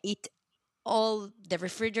 I'm going to eat all the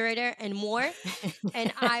refrigerator and more,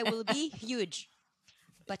 and I will be huge.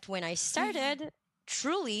 But when I started,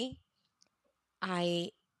 truly,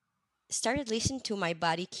 I started listening to my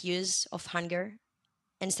body cues of hunger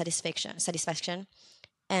and satisfaction.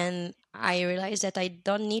 And I realized that I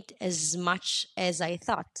don't need as much as I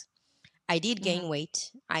thought. I did gain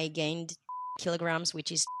weight. I gained kilograms,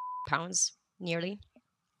 which is pounds nearly.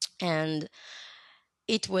 And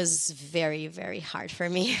it was very, very hard for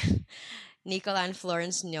me. Nicola and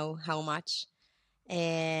Florence know how much.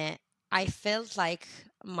 I felt like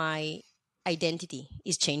my identity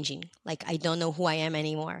is changing. Like I don't know who I am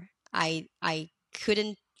anymore. I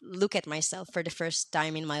couldn't look at myself for the first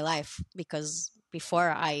time in my life, because before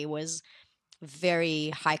I was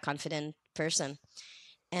very high confident person.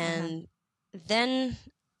 And then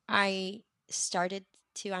I started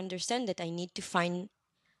to understand that I need to find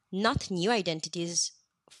not new identities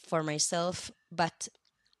for myself, but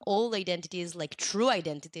old identities, like true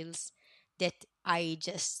identities that I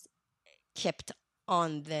just kept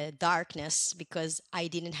on the darkness because I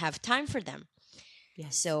didn't have time for them.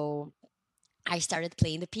 Yes. So I started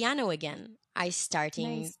playing the piano again. I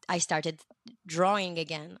started drawing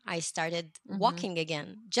again. I started walking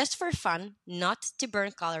again, just for fun, not to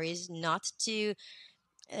burn calories, not to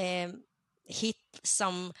hit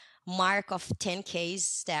some mark of 10K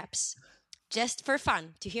steps, just for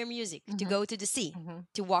fun, to hear music, to go to the sea,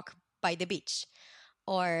 to walk by the beach.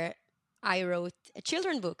 Or I wrote a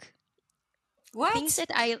children book. What? Things that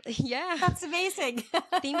That's amazing.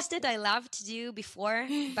 things that I loved to do before,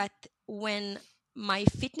 but when my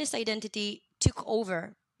fitness identity took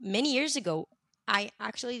over many years ago, I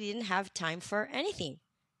actually didn't have time for anything.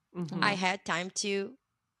 I had time to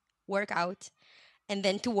work out, and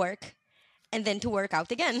then to work, and then to work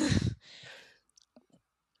out again.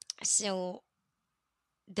 So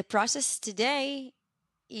the process today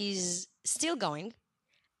is still going.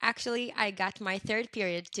 Actually, I got my third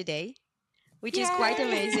period today, which is quite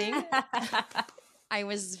amazing. I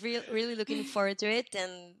was really looking forward to it.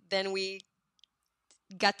 And then we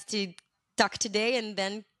got to talk today, and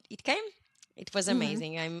then it came. It was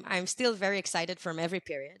amazing. I'm still very excited from every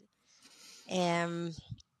period. And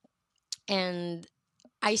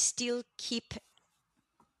I still keep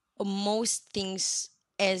most things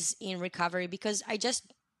as in recovery because I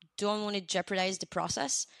just don't want to jeopardize the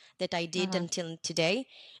process that I did until today.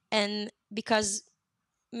 And because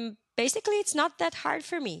basically it's not that hard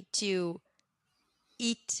for me to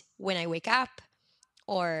eat when I wake up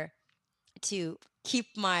or to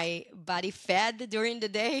keep my body fed during the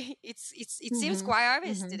day. It seems quite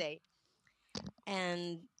obvious today.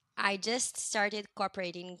 And I just started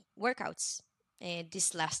incorporating workouts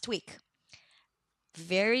this last week.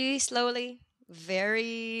 Very slowly,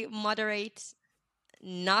 very moderate,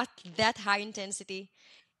 not that high intensity.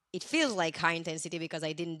 It feels like high intensity because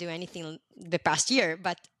I didn't do anything the past year,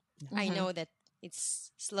 but I know that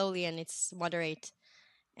it's slowly and it's moderate.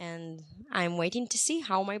 And I'm waiting to see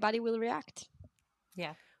how my body will react.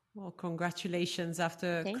 Yeah. Well, congratulations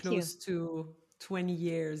after Thank close to 20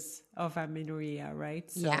 years of amenorrhea, right?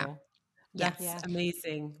 So Yeah. that's Yeah.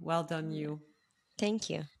 amazing. Well done, you. Thank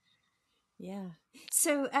you. Yeah.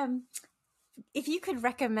 So, if you could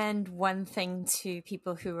recommend one thing to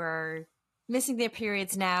people who are missing their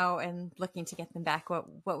periods now and looking to get them back,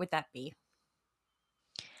 what would that be?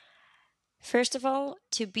 First of all,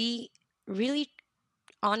 to be really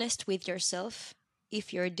honest with yourself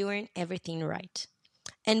if you're doing everything right.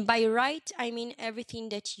 And by right, I mean everything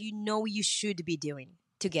that you know you should be doing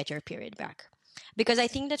to get your period back. Because I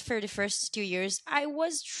think that for the first 2 years, I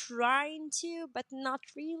was trying to, but not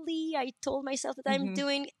really. I told myself that I'm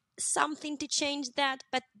doing something to change that,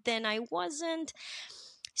 but then I wasn't.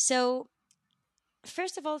 So,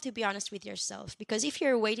 first of all, to be honest with yourself, because if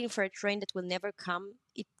you're waiting for a train that will never come,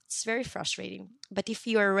 it's very frustrating. But if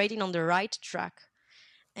you are riding on the right track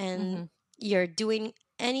and you're doing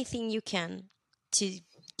anything you can to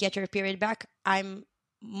get your period back, I'm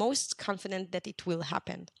most confident that it will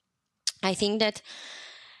happen. I think that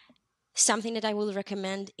something that I will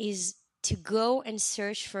recommend is to go and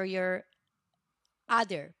search for your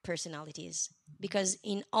other personalities, because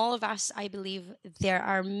in all of us, I believe there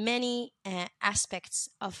are many aspects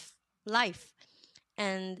of life,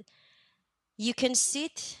 and you can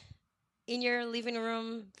sit in your living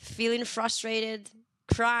room feeling frustrated,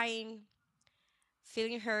 crying,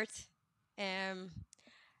 feeling hurt, um,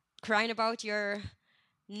 crying about your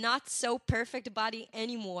not so perfect body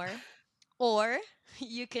anymore. Or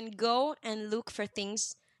you can go and look for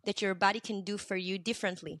things that your body can do for you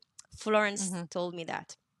differently. Florence told me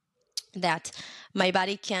that my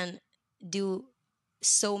body can do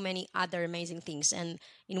so many other amazing things. And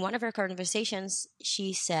in one of our conversations,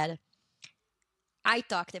 she said, I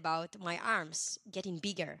talked about my arms getting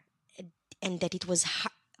bigger and that it was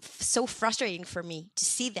so frustrating for me to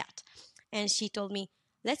see that. And she told me,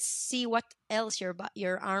 let's see what else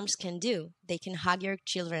your arms can do. They can hug your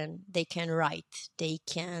children. They can write. They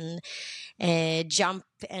can jump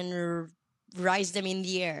and rise them in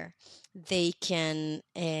the air. They can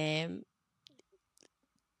they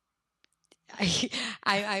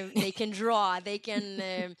can draw. They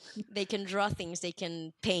can draw things. They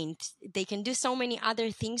can paint. They can do so many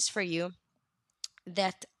other things for you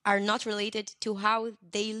that are not related to how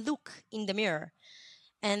they look in the mirror.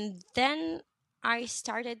 And then I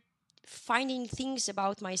started finding things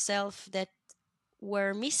about myself that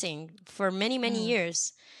were missing for many, many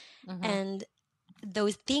years. And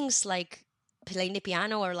those things like playing the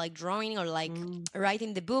piano or like drawing or like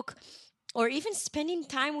writing the book or even spending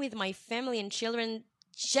time with my family and children,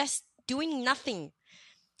 just doing nothing,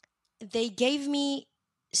 they gave me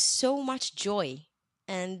so much joy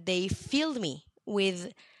and they filled me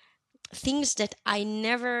with things that I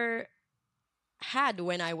never had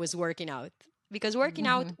when I was working out, because working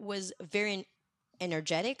out was very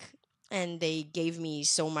energetic and they gave me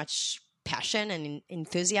so much passion and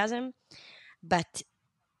enthusiasm, but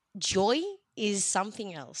joy is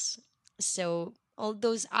something else. So all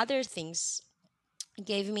those other things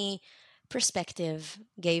gave me perspective,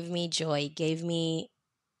 gave me joy, gave me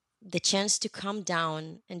the chance to calm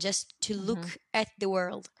down and just to look at the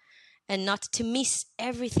world and not to miss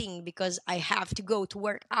everything because I have to go to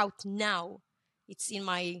work out now. It's in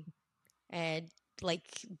my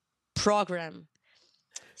like program.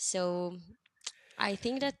 So I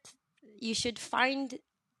think that you should find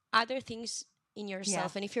other things in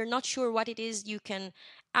yourself. And if you're not sure what it is, you can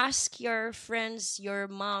ask your friends, your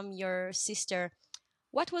mom, your sister,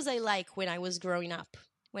 what was I like when I was growing up?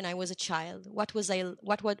 when I was a child? What was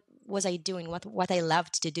I doing? What I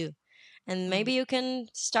loved to do? And maybe you can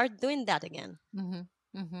start doing that again.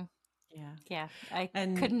 Yeah. Yeah, I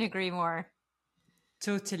And couldn't agree more.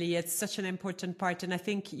 totally. It's such an important part. And I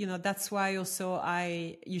think, that's why also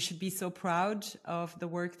you should be so proud of the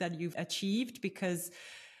work that you've achieved, because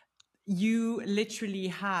you literally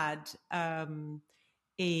had a,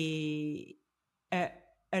 a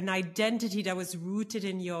an identity that was rooted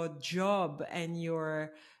in your job and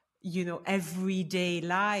your everyday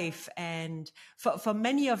life. And for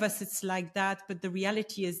many of us it's like that, but the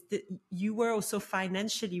reality is that you were also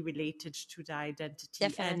financially related to the identity.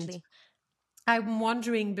 Definitely. And I'm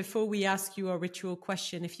wondering, before we ask you a ritual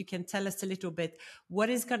question, if you can tell us a little bit, what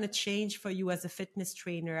is going to change for you as a fitness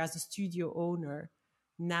trainer, as a studio owner,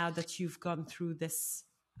 now that you've gone through this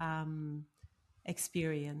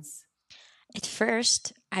experience? At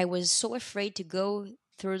first, I was so afraid to go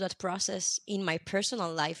through that process in my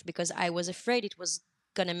personal life because I was afraid it was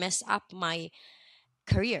going to mess up my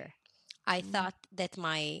career. I thought that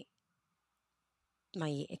my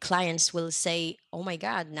clients will say, "Oh my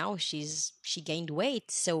god, now she gained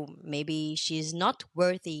weight, so maybe she's not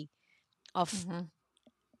worthy of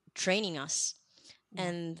training us." Yeah.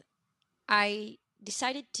 And I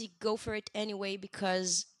decided to go for it anyway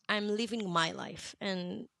because I'm living my life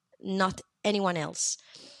and not anyone else.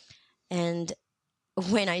 And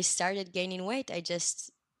when I started gaining weight, I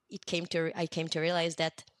came to realize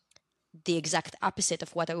that the exact opposite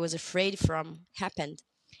of what I was afraid from happened.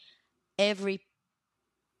 Every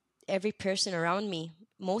person around me,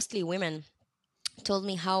 mostly women, told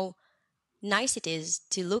me how nice it is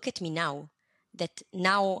to look at me now, that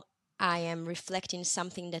now I am reflecting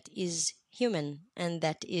something that is human and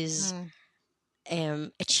that is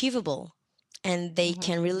achievable, and they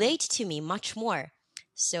can relate to me much more.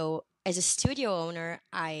 So as a studio owner,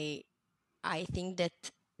 I think that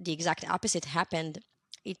the exact opposite happened.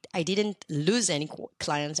 I didn't lose any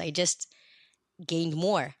clients. I just gained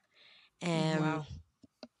more. Wow.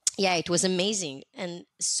 Yeah, it was amazing. And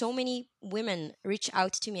so many women reached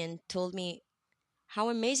out to me and told me how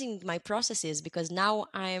amazing my process is, because now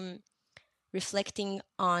I'm reflecting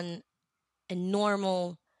on a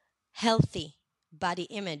normal, healthy body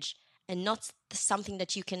image and not something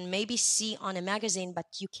that you can maybe see on a magazine, but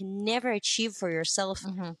you can never achieve for yourself,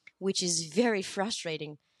 which is very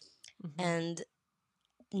frustrating. And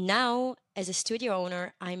now, as a studio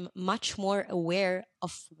owner, I'm much more aware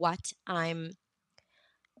of what I'm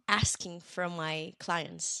asking from my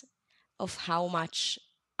clients, of how much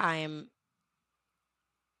I'm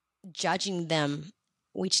judging them,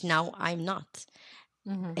 which now I'm not.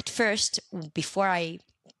 At first, before I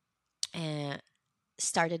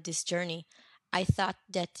started this journey, I thought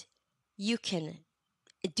that you can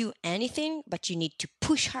do anything, but you need to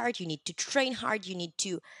push hard, you need to train hard, you need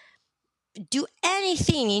to do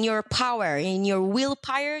anything in your power, in your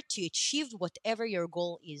willpower, to achieve whatever your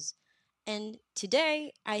goal is. And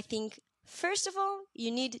today, I think, first of all, you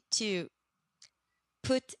need to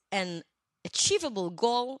put an achievable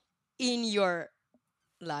goal in your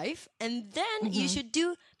life, and then you should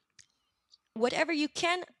do whatever you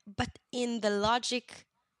can, but in the logic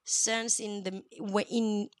sense, in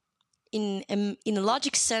a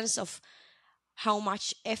logic sense of how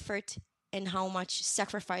much effort and how much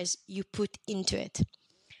sacrifice you put into it.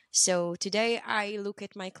 So today I look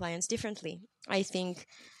at my clients differently. I think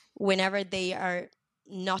whenever they are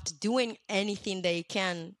not doing anything they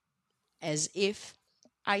can, as if,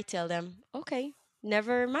 I tell them, okay,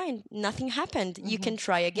 never mind, nothing happened. You can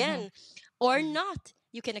try again or not.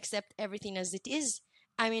 You can accept everything as it is.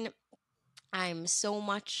 I mean, I'm so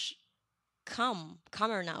much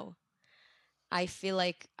calmer now. I feel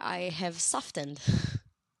like I have softened.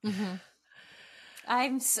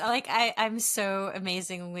 I'm so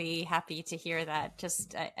amazingly happy to hear that.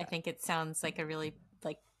 Just I think it sounds like a really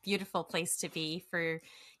beautiful place to be for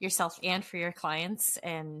yourself and for your clients.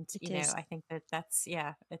 And It is. I think that's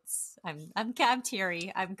it's I'm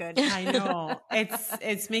teary. I'm good. I know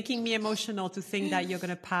it's making me emotional to think that you're going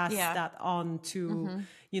to pass that on to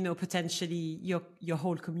potentially your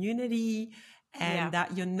whole community, and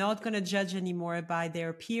that you're not going to judge anymore by their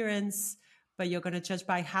appearance, but you're going to judge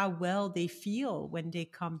by how well they feel when they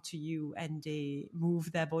come to you and they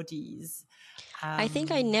move their bodies. I think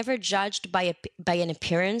I never judged by an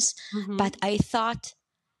appearance, but I thought,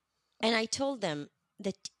 and I told them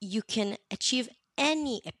that you can achieve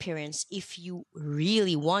any appearance if you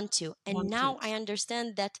really want to. And now I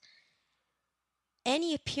understand that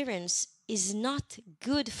any appearance is not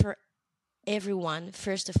good for everyone,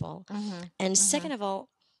 first of all. And second of all,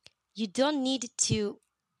 you don't need to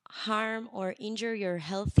harm or injure your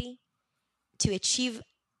healthy to achieve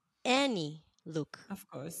any look. Of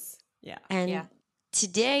course. Yeah. And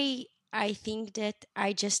today, I think that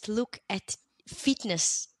I just look at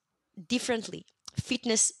fitness differently.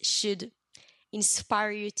 Fitness should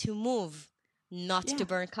inspire you to move, not Yeah. to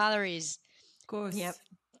burn calories. Of course. Yep.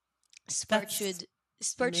 Sport That's should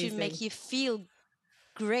sport should amazing. make you feel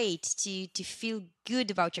great, to feel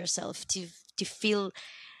good about yourself, to feel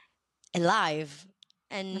alive,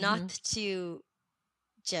 and not to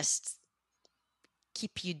just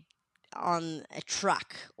keep you on a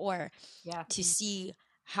track, or Yeah. to see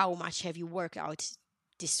how much have you worked out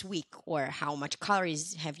this week, or how much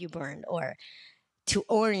calories have you burned, or to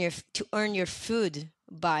earn your food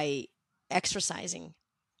by exercising.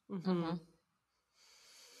 Mm-hmm.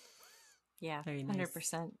 Yeah. Very nice.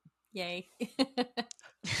 100%. Yay.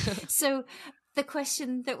 So the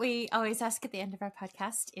question that we always ask at the end of our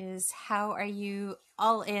podcast is, how are you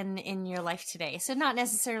all in your life today? So not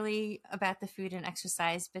necessarily about the food and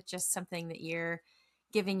exercise, but just something that you're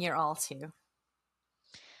giving your all to.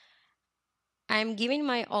 I'm giving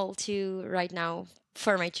my all to right now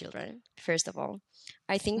for my children, first of all.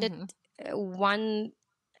 I think that one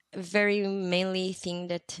very mainly thing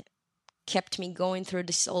that kept me going through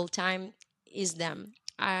this whole time is them.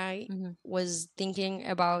 I was thinking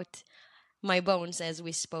about my bones, as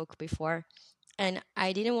we spoke before, and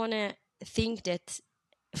I didn't want to think that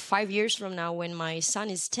 5 years from now, when my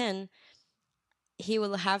son is 10, he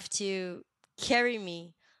will have to carry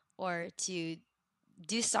me or to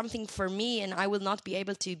do something for me, and I will not be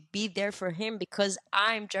able to be there for him because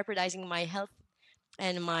I'm jeopardizing my health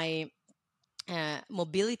and my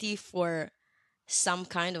mobility for some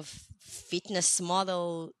kind of fitness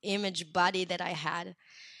model image body that I had.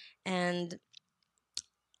 And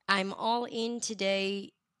I'm all in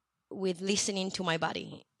today with listening to my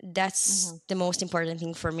body. That's the most important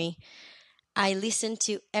thing for me. I listen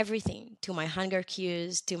to everything, to my hunger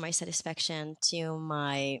cues, to my satisfaction, to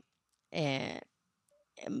my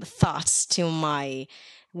thoughts, to my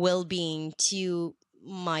well-being, to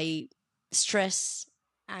my stress.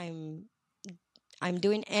 I'm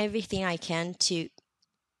doing everything I can to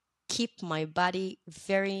keep my body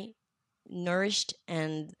very nourished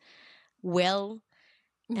and well.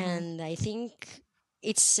 And I think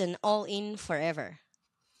it's an all-in forever.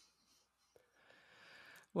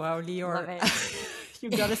 Wow, Lior, Love it. you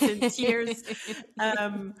got us in tears.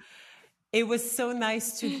 It was so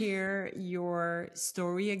nice to hear your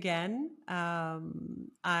story again. I'm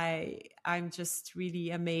just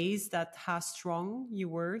really amazed at how strong you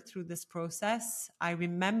were through this process. I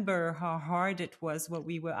remember how hard it was, what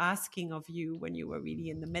we were asking of you when you were really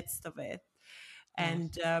in the midst of it.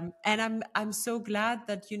 And I'm so glad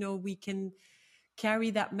that, we can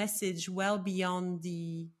carry that message well beyond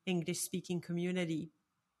the English speaking community.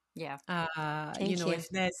 Yeah. Thank you. If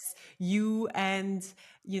there's you and,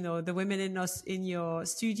 the women in your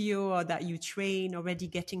studio or that you train already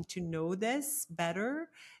getting to know this better,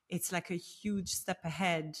 it's like a huge step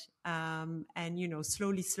ahead. And,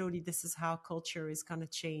 slowly, this is how culture is going to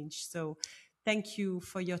change. So thank you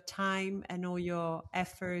for your time and all your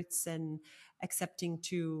efforts and accepting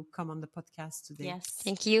to come on the podcast today. Yes.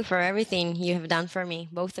 Thank you for everything you have done for me,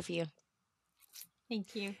 both of you.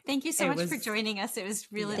 Thank you. Thank you so much for joining us. It was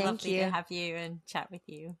really lovely to have you and chat with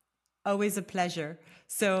you. Always a pleasure.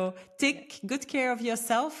 So take good care of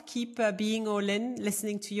yourself. Keep being all in,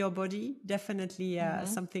 listening to your body. Definitely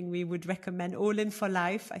something we would recommend. All in for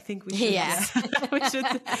life. I think we should, we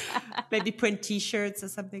should maybe print T-shirts or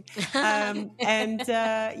something.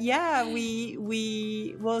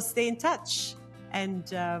 We will stay in touch. And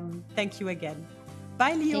thank you again.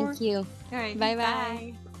 Bye, Lior. Thank you. All right.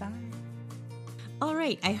 Bye-bye. Bye. All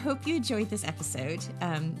right. I hope you enjoyed this episode.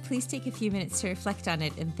 Please take a few minutes to reflect on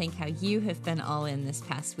it and think how you have been all in this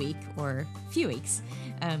past week or few weeks.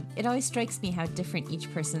 It always strikes me how different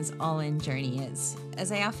each person's all-in journey is.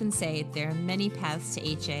 As I often say, there are many paths to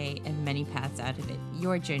HA and many paths out of it.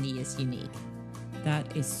 Your journey is unique.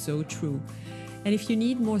 That is so true. And if you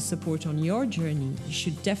need more support on your journey, you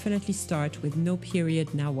should definitely start with No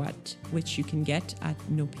Period Now What, which you can get at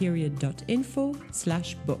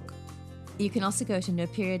noperiod.info/book. You can also go to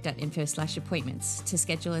noperiod.info/appointments to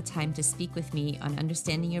schedule a time to speak with me on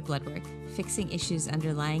understanding your blood work, fixing issues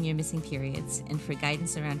underlying your missing periods, and for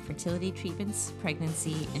guidance around fertility treatments,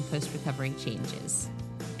 pregnancy, and post-recovery changes.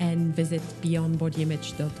 And visit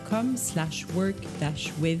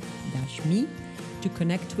beyondbodyimage.com/work-with-me to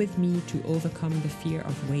connect with me to overcome the fear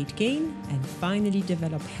of weight gain and finally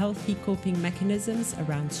develop healthy coping mechanisms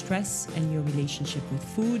around stress and your relationship with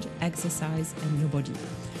food, exercise, and your body.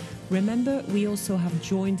 Remember, we also have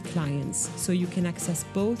joint clients, so you can access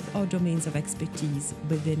both our domains of expertise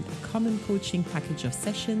within a common coaching package of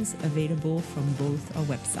sessions available from both our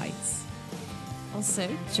websites. Also,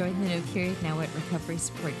 join the No Period Now What Recovery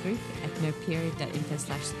Support Group at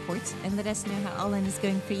noperiod.info/support and let us know how all in is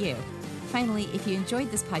going for you. Finally, if you enjoyed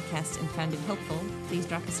this podcast and found it helpful, please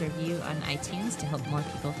drop us a review on iTunes to help more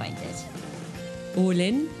people find it. All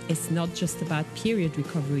In is not just about period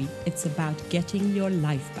recovery, it's about getting your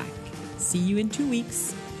life back. See you in 2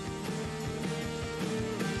 weeks.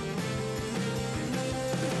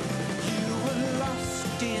 You were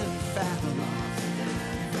lost in fathom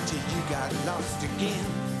till you got lost again.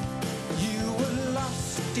 You were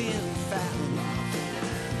lost in fathom.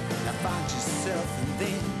 Now find yourself and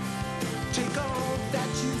then take all that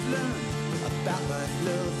you've learned about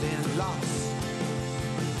love and loss,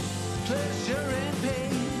 pleasure and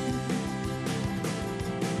pain,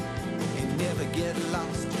 and never get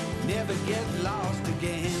lost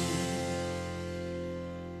again.